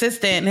 Like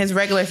his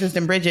regular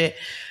assistant, Bridget,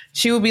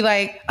 she would be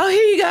like, oh,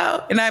 here you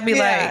go. And I'd be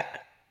like,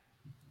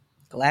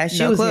 glad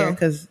she was here,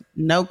 because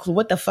no clue.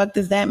 What the fuck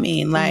does that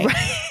mean? Like,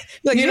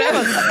 like you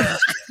have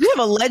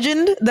a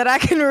legend that I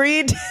can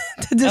read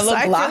to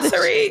decipher a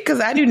glossary? Because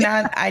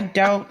I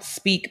don't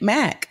speak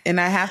Mac, and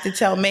I have to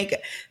tell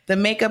the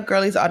makeup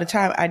girlies all the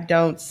time, I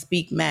don't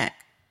speak Mac,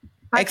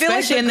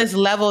 especially in this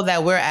level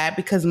that we're at,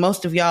 because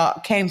most of y'all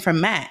came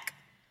from Mac.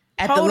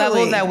 At the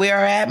level that we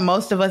are at,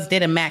 most of us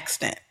did a Mac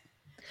stint.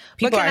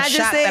 People are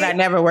shocked that I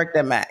never worked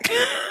at Mac.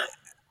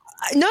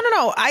 No.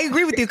 I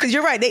agree with you, because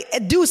you're right. They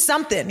do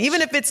something.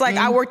 Even if it's like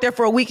I worked there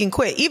for a week and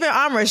quit. Even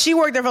Amra, she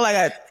worked there for like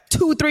a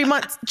 2-3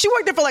 months. She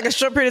worked there for like a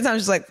short period of time.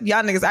 She's like,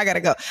 y'all niggas, I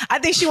gotta go. I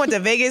think she went to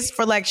Vegas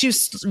for like, she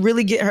was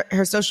really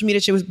her social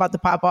media shit was about to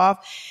pop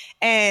off.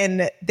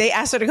 And they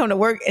asked her to come to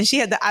work, and she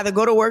had to either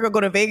go to work or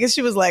go to Vegas.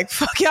 She was like,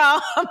 fuck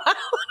y'all, I'm out.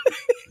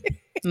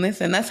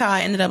 Listen, that's how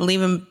I ended up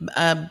leaving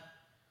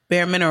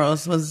Bare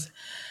Minerals. Was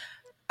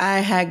I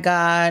had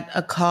got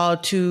a call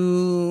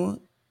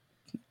to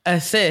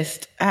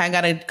assist. I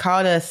got a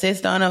call to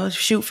assist on a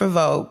shoot for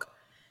Vogue,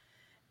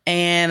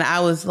 and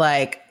I was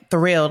like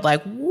thrilled,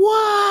 like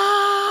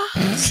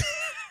what?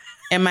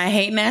 And my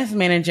hating ass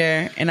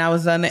manager, and I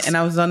was on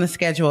the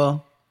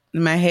schedule.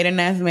 And my hating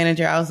ass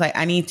manager, I was like,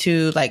 I need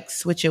to like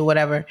switch it,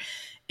 whatever.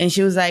 And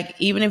she was like,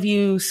 even if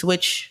you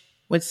switch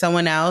with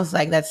someone else,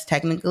 like that's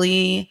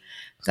technically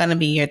gonna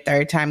be your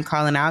third time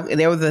calling out.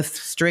 There was a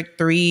strict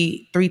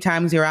three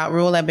times you're out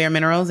rule at Bare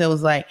Minerals. It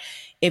was like,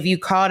 if you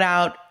called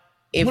out,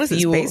 what is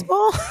this,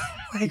 baseball?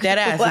 Like, dead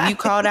ass. If you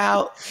called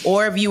out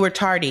or if you were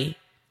tardy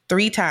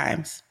 3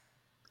 times.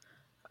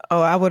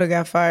 Oh, I would have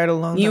got fired a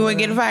long time. You would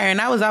get fired.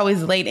 And I was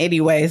always late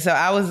anyway. So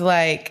I was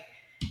like,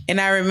 and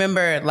I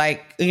remember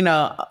like,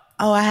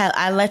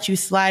 I let you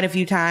slide a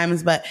few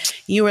times, but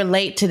you were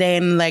late today.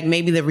 And like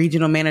maybe the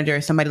regional manager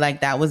or somebody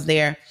like that was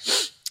there.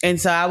 And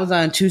so I was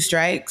on 2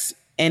 strikes.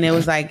 And it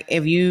was like,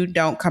 if you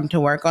don't come to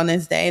work on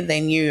this day,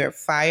 then you're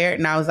fired.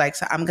 And I was like,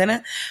 so I'm going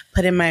to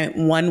put in my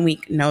 1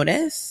 week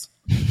notice.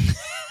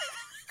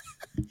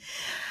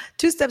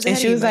 2 steps ahead.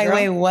 And she was like,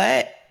 wait,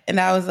 what? And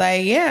I was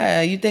like,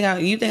 yeah, you think I'm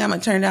going to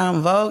turn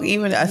down Vogue,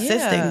 even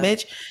assisting,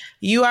 bitch?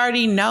 You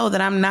already know that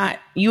I'm not.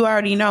 You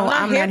already know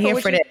I'm not here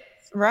for this.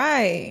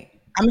 Right.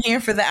 I'm here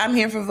for that. I'm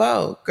here for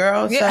Vogue,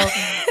 girl. Yeah.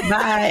 So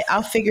bye.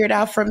 I'll figure it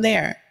out from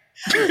there.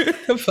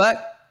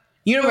 Fuck.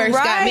 Universe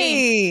got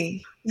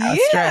me.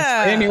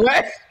 Yeah.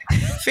 Anyway,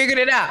 figured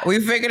it out. We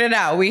figured it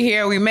out. We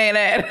here. We made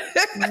it.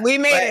 We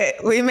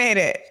made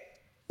it.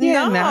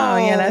 Yeah, no.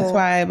 Yeah, that's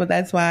why. But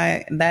that's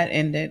why that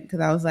ended, because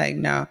I was like,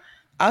 no.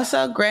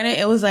 Also, granted,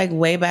 it was like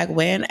way back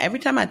when. Every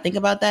time I think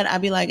about that,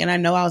 I'd be like, and I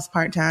know I was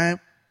part-time,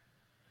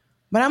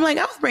 But I'm like,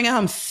 I was bringing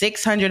home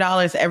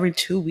 $600 every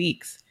 2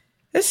 weeks.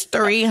 It's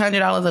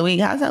 $300 a week.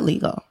 How's that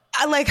legal?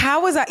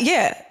 How was that?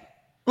 Yeah.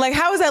 Like,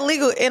 how is that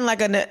legal in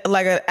like an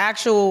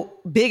actual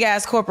big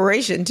ass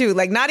corporation too?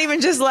 Like, not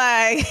even just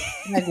like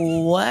like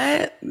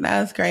what?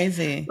 That's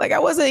crazy. Like, I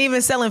wasn't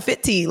even selling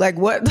fit tea. Like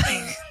what?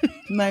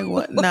 Like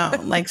what? No,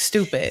 like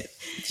stupid.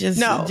 Just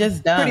dumb.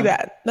 Pretty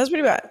bad. That's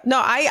pretty bad.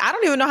 No, I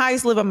don't even know how I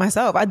used to live by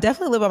myself. I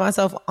definitely live by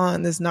myself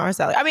on this NAR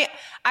salary. I mean,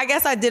 I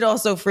guess I did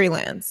also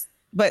freelance,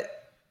 but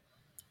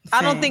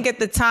I don't think at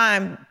the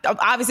time,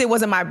 obviously it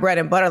wasn't my bread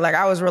and butter. Like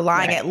I was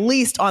relying at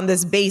least on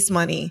this base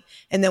money,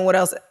 and then what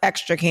else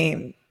extra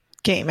came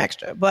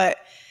extra. But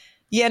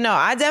yeah, no,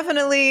 I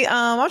definitely,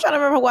 I'm trying to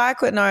remember why I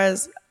quit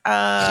NARS.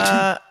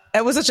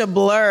 It was such a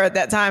blur at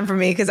that time for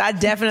me, because I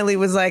definitely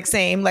was like,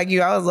 same like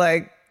you, I was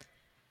like,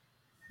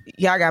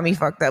 y'all got me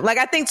fucked up. Like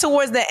I think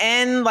towards the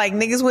end, like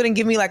niggas wouldn't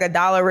give me like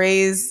 $1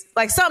 raise,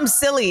 like something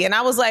silly. And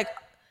I was like,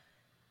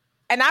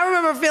 and I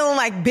remember feeling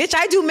like, bitch,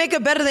 I do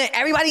makeup better than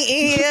everybody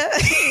in here.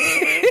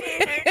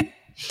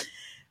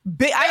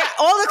 I got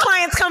all the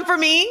clients come for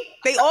me.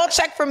 They all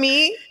check for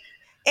me.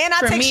 And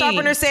I take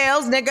sharpener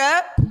sales,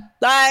 nigga.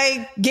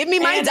 Like, give me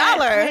my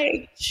dollar.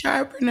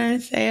 Sharpener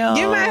sales.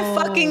 Give me my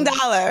fucking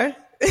dollar.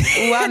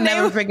 Well, I'll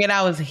never forget,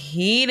 I was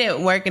heated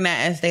working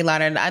at Estee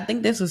Lauder. I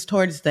think this was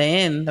towards the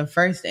end, the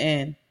first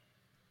end.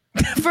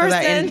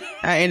 I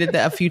ended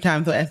a few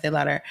times with Estee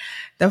Lauder.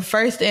 The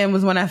first end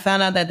was when I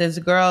found out that this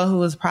girl who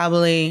was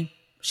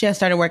she had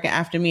started working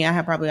after me. I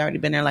had probably already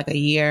been there like a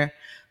year.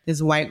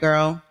 This white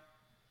girl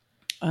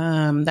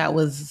that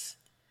was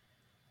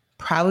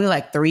probably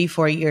like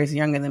 3-4 years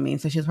younger than me.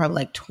 So she was probably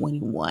like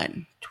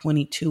 21,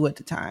 22 at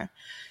the time.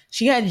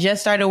 She had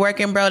just started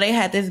working, bro. They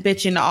had this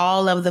bitch in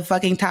all of the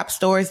fucking top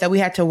stores that we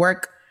had to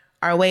work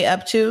our way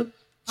up to.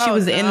 She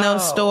was in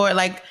those stores,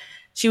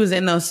 she was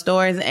in those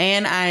stores,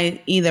 and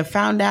I either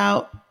found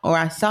out or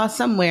I saw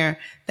somewhere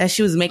that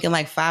she was making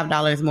like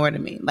 $5 more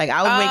than me. Like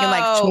I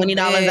was making like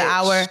 $20 an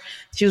hour.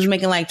 She was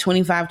making like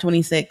 25,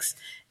 26.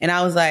 And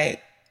I was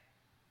like,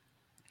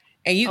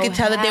 and you could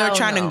tell that they were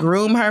trying to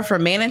groom her for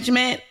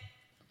management.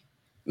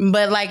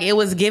 But like it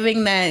was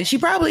giving that she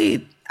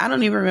probably, I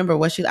don't even remember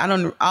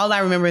all I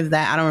remember is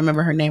that I don't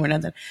remember her name or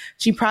nothing.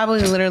 She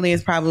probably literally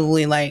is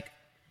probably like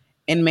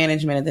in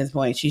management at this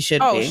point. She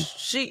should be.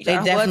 They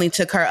definitely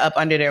took her up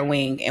under their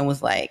wing and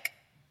was like,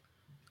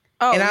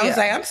 and I was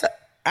like,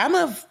 I'm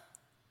a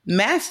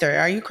master.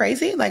 Are you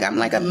crazy? Like I'm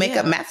like a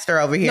makeup master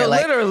over here. No,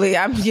 like, literally,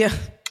 I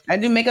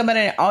do makeup better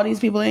than all these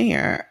people in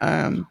here.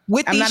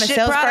 With I'm not a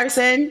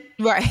salesperson,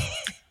 right?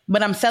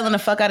 But I'm selling the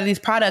fuck out of these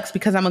products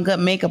because I'm a good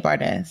makeup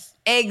artist.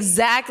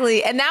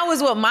 Exactly, and that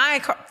was what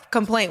my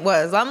complaint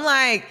was. I'm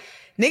like,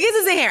 niggas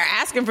isn't here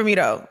asking for me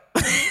though.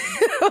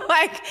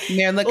 Like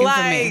they're looking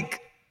for me.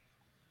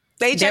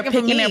 They're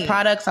picking their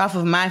products off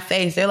of my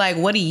face. They're like,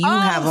 what do you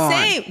have on?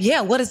 Same.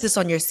 Yeah, what is this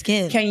on your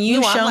skin? Can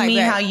you show me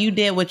how you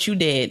did what you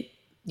did?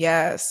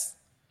 Yes.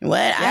 What?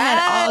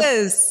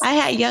 Yes. I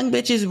had young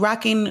bitches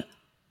rocking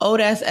old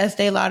ass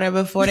Estee Lauder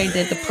before they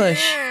did the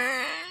push.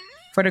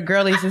 For the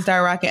girlies to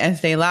start rocking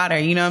Estee Lauder.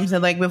 You know what I'm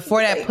saying? Like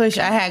before that push,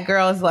 I had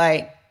girls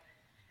like,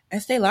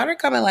 Estee Lauder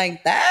coming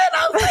like that?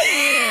 I was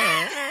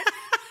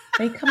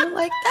like, they coming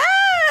like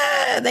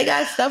that? They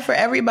got stuff for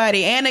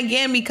everybody. And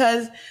again,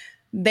 because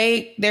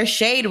their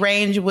shade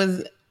range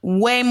was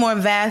way more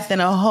vast than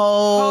a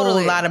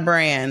whole lot of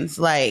brands.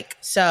 Like,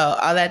 so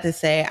all that to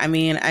say, I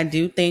mean, I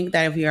do think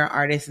that if you're an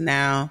artist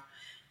now,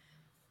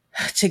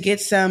 to get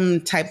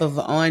some type of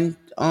on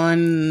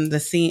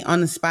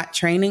the spot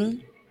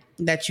training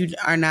that you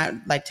are not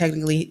like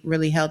technically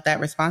really held that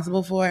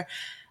responsible for,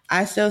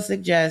 I still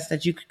suggest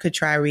that you could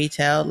try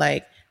retail.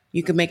 Like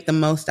you could make the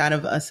most out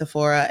of a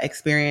Sephora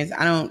experience.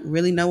 I don't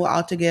really know what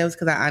Ulta gives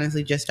because I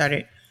honestly just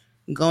started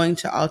going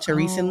to Ulta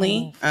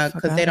recently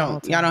because y'all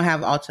don't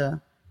have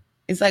Ulta.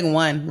 It's like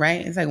one,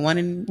 right? It's like one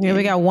in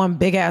we got one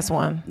big ass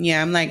one.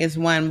 Yeah, I'm like, it's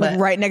one, but like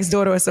right next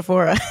door to a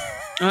Sephora.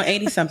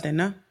 80 something,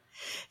 no?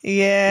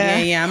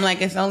 Yeah. I'm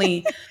like, it's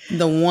only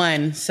the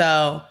one.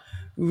 So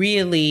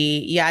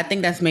really, yeah, I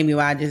think that's maybe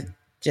why I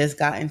just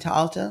got into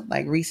Ulta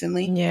like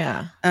recently.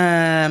 Yeah.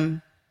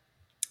 And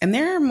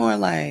they're more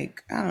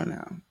like, I don't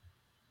know.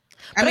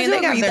 I mean,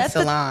 they got their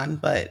salon,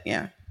 but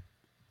yeah.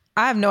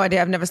 I have no idea.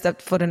 I've never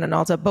stepped foot in an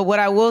Ulta. But what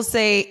I will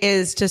say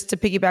is, just to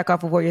piggyback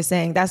off of what you're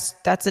saying, that's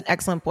an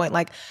excellent point.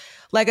 Like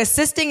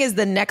assisting is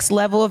the next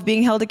level of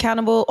being held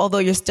accountable, although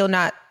you're still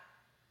not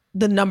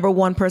the number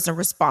one person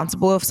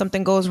responsible if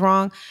something goes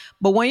wrong.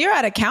 But when you're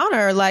at a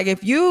counter, like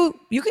if you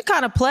can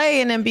kind of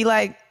play and then be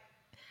like,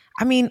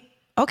 I mean,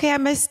 okay, I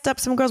messed up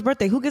some girl's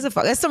birthday. Who gives a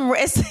fuck?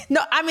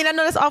 No, I mean, I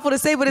know that's awful to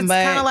say, but it's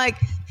kind of like,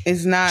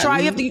 it's not. You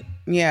have to.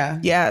 Yeah.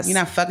 Yes. You're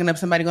not fucking up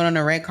somebody going on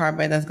a red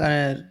carpet that's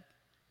gonna.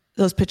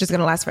 Those pictures are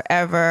gonna last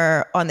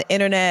forever on the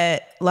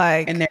internet,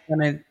 like, and they're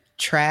gonna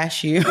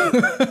trash you.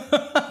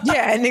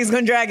 Yeah, and niggas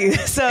gonna drag you.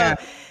 So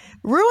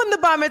ruin the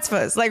bar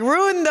mitzvahs, like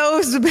ruin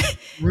those.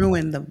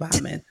 Ruin the bar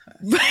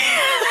mitzvahs.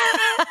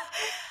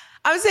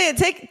 I'm saying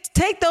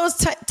take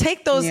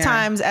those Yeah.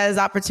 times as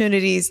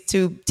opportunities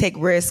to take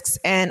risks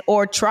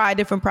or try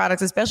different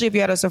products, especially if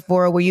you're at a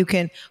Sephora where you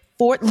can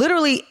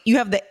literally you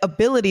have the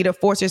ability to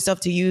force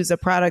yourself to use a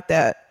product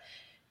that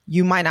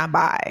you might not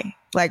buy,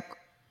 like,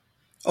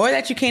 or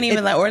that you can't even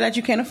or that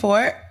you can't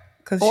afford,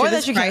 or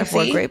that you can't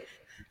afford.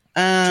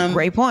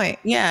 Great point.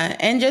 Yeah,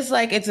 and just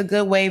like it's a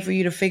good way for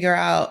you to figure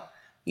out.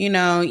 You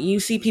know, you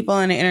see people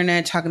on the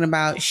internet talking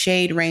about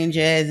shade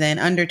ranges and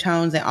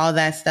undertones and all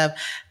that stuff.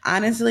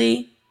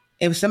 Honestly,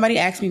 if somebody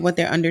asked me what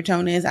their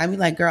undertone is, I'd be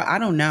like, girl, I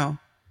don't know.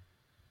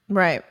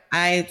 Right.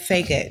 I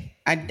fake it.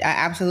 I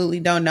absolutely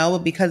don't know.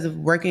 But because of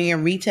working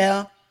in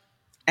retail,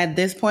 at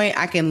this point,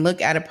 I can look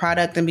at a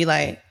product and be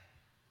like,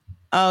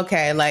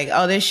 okay, like,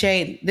 oh, this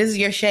is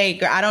your shade.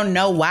 Girl, I don't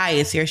know why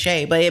it's your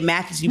shade, but it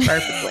matches you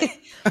perfectly.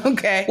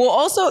 Okay. Well,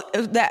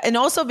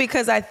 also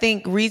because I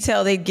think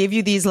retail, they give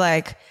you these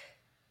like,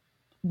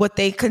 what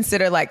they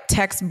consider like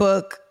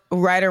textbook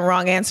right or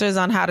wrong answers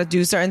on how to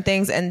do certain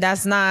things. And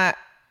that's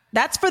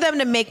for them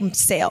to make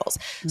sales.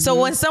 Mm-hmm. So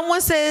when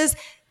someone says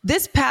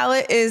this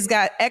palette is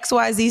got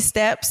XYZ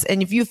steps,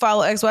 and if you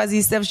follow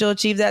XYZ steps, you'll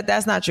achieve that.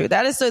 That's not true.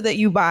 That is so that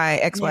you buy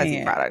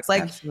XYZ products.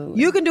 Like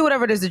absolutely. You can do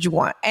whatever it is that you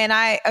want. And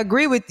I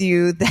agree with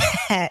you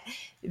that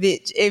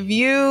if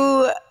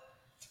you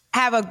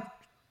have a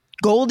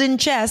golden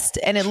chest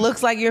and it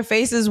looks like your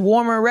face is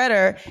warmer,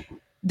 redder,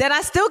 then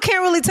I still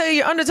can't really tell you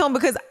your undertone,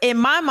 because in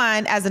my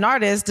mind as an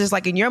artist, just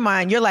like in your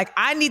mind, you're like,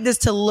 I need this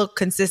to look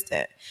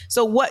consistent.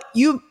 So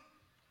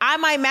I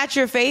might match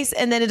your face,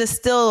 and then it is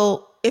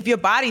still, if your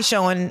body's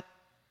showing,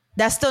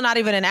 that's still not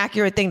even an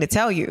accurate thing to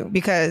tell you,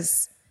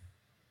 because,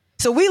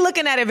 so we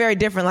looking at it very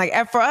different.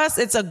 Like for us,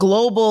 it's a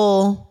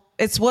global,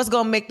 it's what's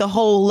going to make the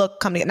whole look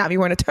come together. Now, if you're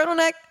wearing a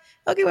turtleneck,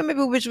 okay, well,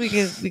 maybe we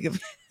can.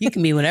 You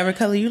can be whatever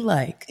color you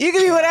like. You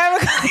can be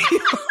whatever color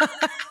you like.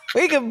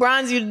 We can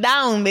bronze you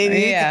down, baby.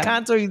 Yeah. We can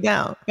contour you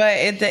down. But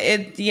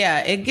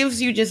it gives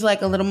you just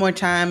like a little more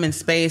time and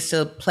space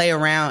to play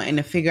around and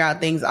to figure out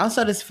things.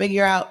 Also to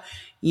figure out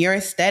your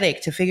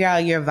aesthetic, to figure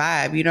out your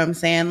vibe. You know what I'm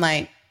saying?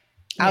 Like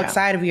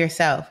outside of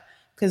yourself.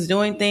 Because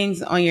doing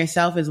things on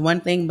yourself is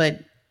one thing,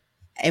 but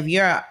if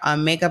you're a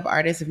makeup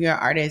artist, if you're an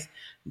artist,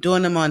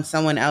 doing them on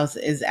someone else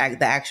is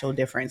the actual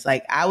difference.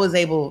 Like I was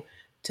able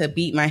to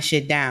beat my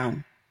shit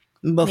down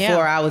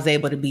before I was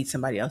able to beat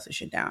somebody else's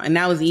shit down. And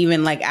that was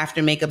even like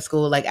after makeup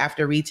school, like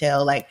after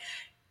retail, like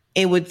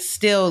it would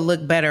still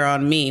look better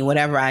on me,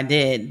 whatever I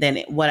did,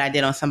 than what I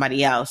did on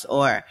somebody else.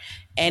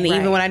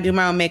 Even when I do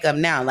my own makeup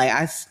now, like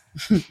I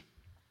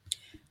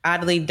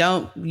oddly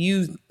don't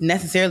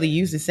necessarily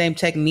use the same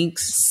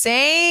techniques,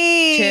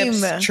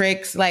 tips,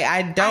 tricks. Like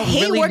I don't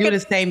really do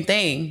the same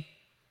thing.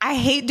 I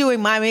hate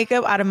doing my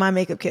makeup out of my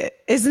makeup kit.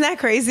 Isn't that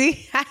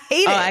crazy? I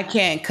hate it. Oh, I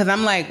can't, because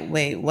I'm like,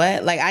 wait,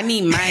 what? Like, I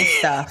need my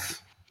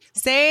stuff.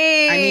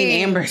 Same. I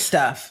need Amber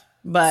stuff.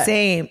 But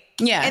same.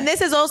 Yeah. And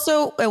this is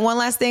also, and one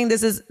last thing,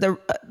 this is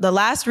the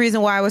last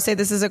reason why I would say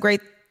this is a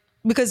great,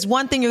 because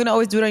one thing, you're going to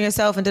always do it on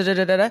yourself and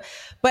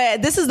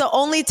but this is the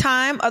only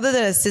time, other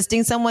than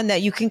assisting someone,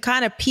 that you can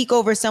kind of peek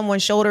over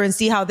someone's shoulder and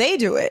see how they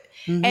do it.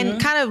 Mm-hmm. And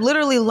kind of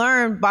literally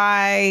learn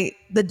by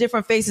the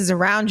different faces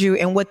around you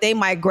and what they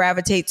might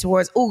gravitate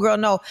towards. Oh, girl,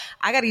 no,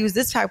 I got to use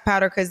this type of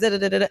powder because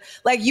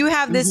like you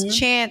have this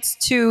chance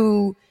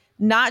to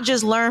not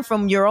just learn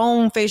from your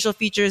own facial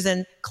features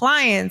and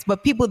clients,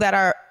 but people that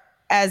are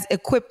as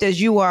equipped as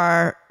you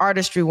are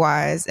artistry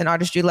wise and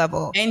artistry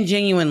level. And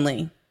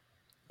genuinely.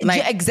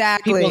 Like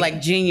exactly. People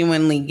like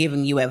genuinely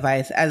giving you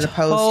advice, as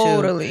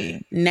opposed to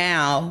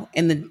now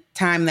in the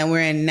time that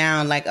we're in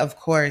now. Like, of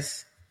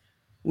course,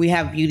 we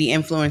have beauty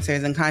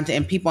influencers and content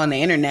and people on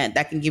the internet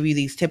that can give you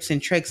these tips and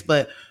tricks.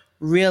 But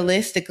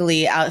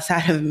realistically,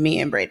 outside of me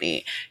and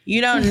Brittany, you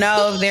don't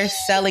know if they're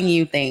selling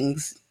you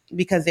things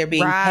because they're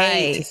being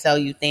paid to sell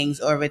you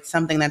things, or if it's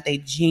something that they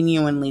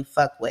genuinely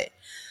fuck with.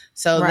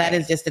 So that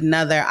is just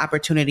another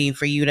opportunity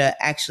for you to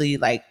actually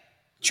like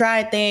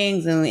try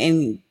things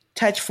and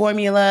touch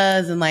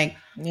formulas and like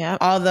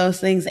all those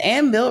things,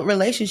 and build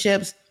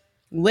relationships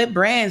with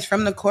brands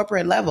from the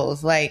corporate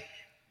levels. Like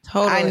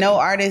I know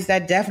artists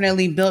that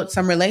definitely built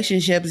some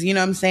relationships, you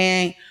know what I'm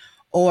saying?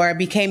 Or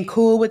became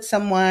cool with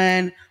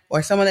someone,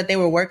 or someone that they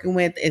were working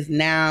with is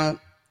now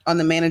on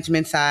the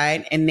management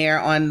side and they're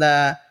on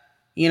the,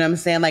 you know what I'm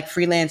saying, like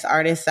freelance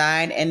artist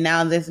side. And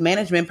now this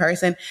management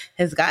person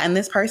has gotten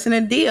this person a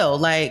deal.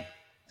 Like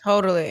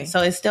totally.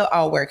 So it still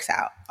all works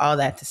out. All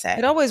that to say.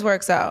 It always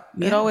works out.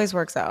 Yeah. It always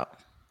works out.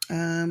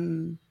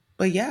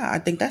 But yeah, I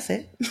think that's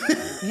it.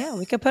 Yeah,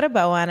 we could put a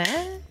bow on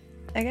it.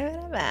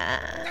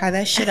 Tie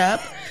that shit up.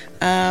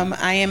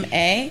 I am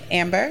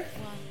Amber.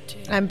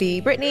 I'm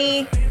B,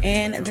 Brittany.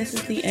 And this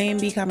is the A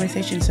and B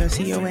conversation. So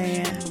see your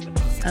way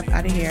up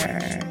out of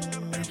here.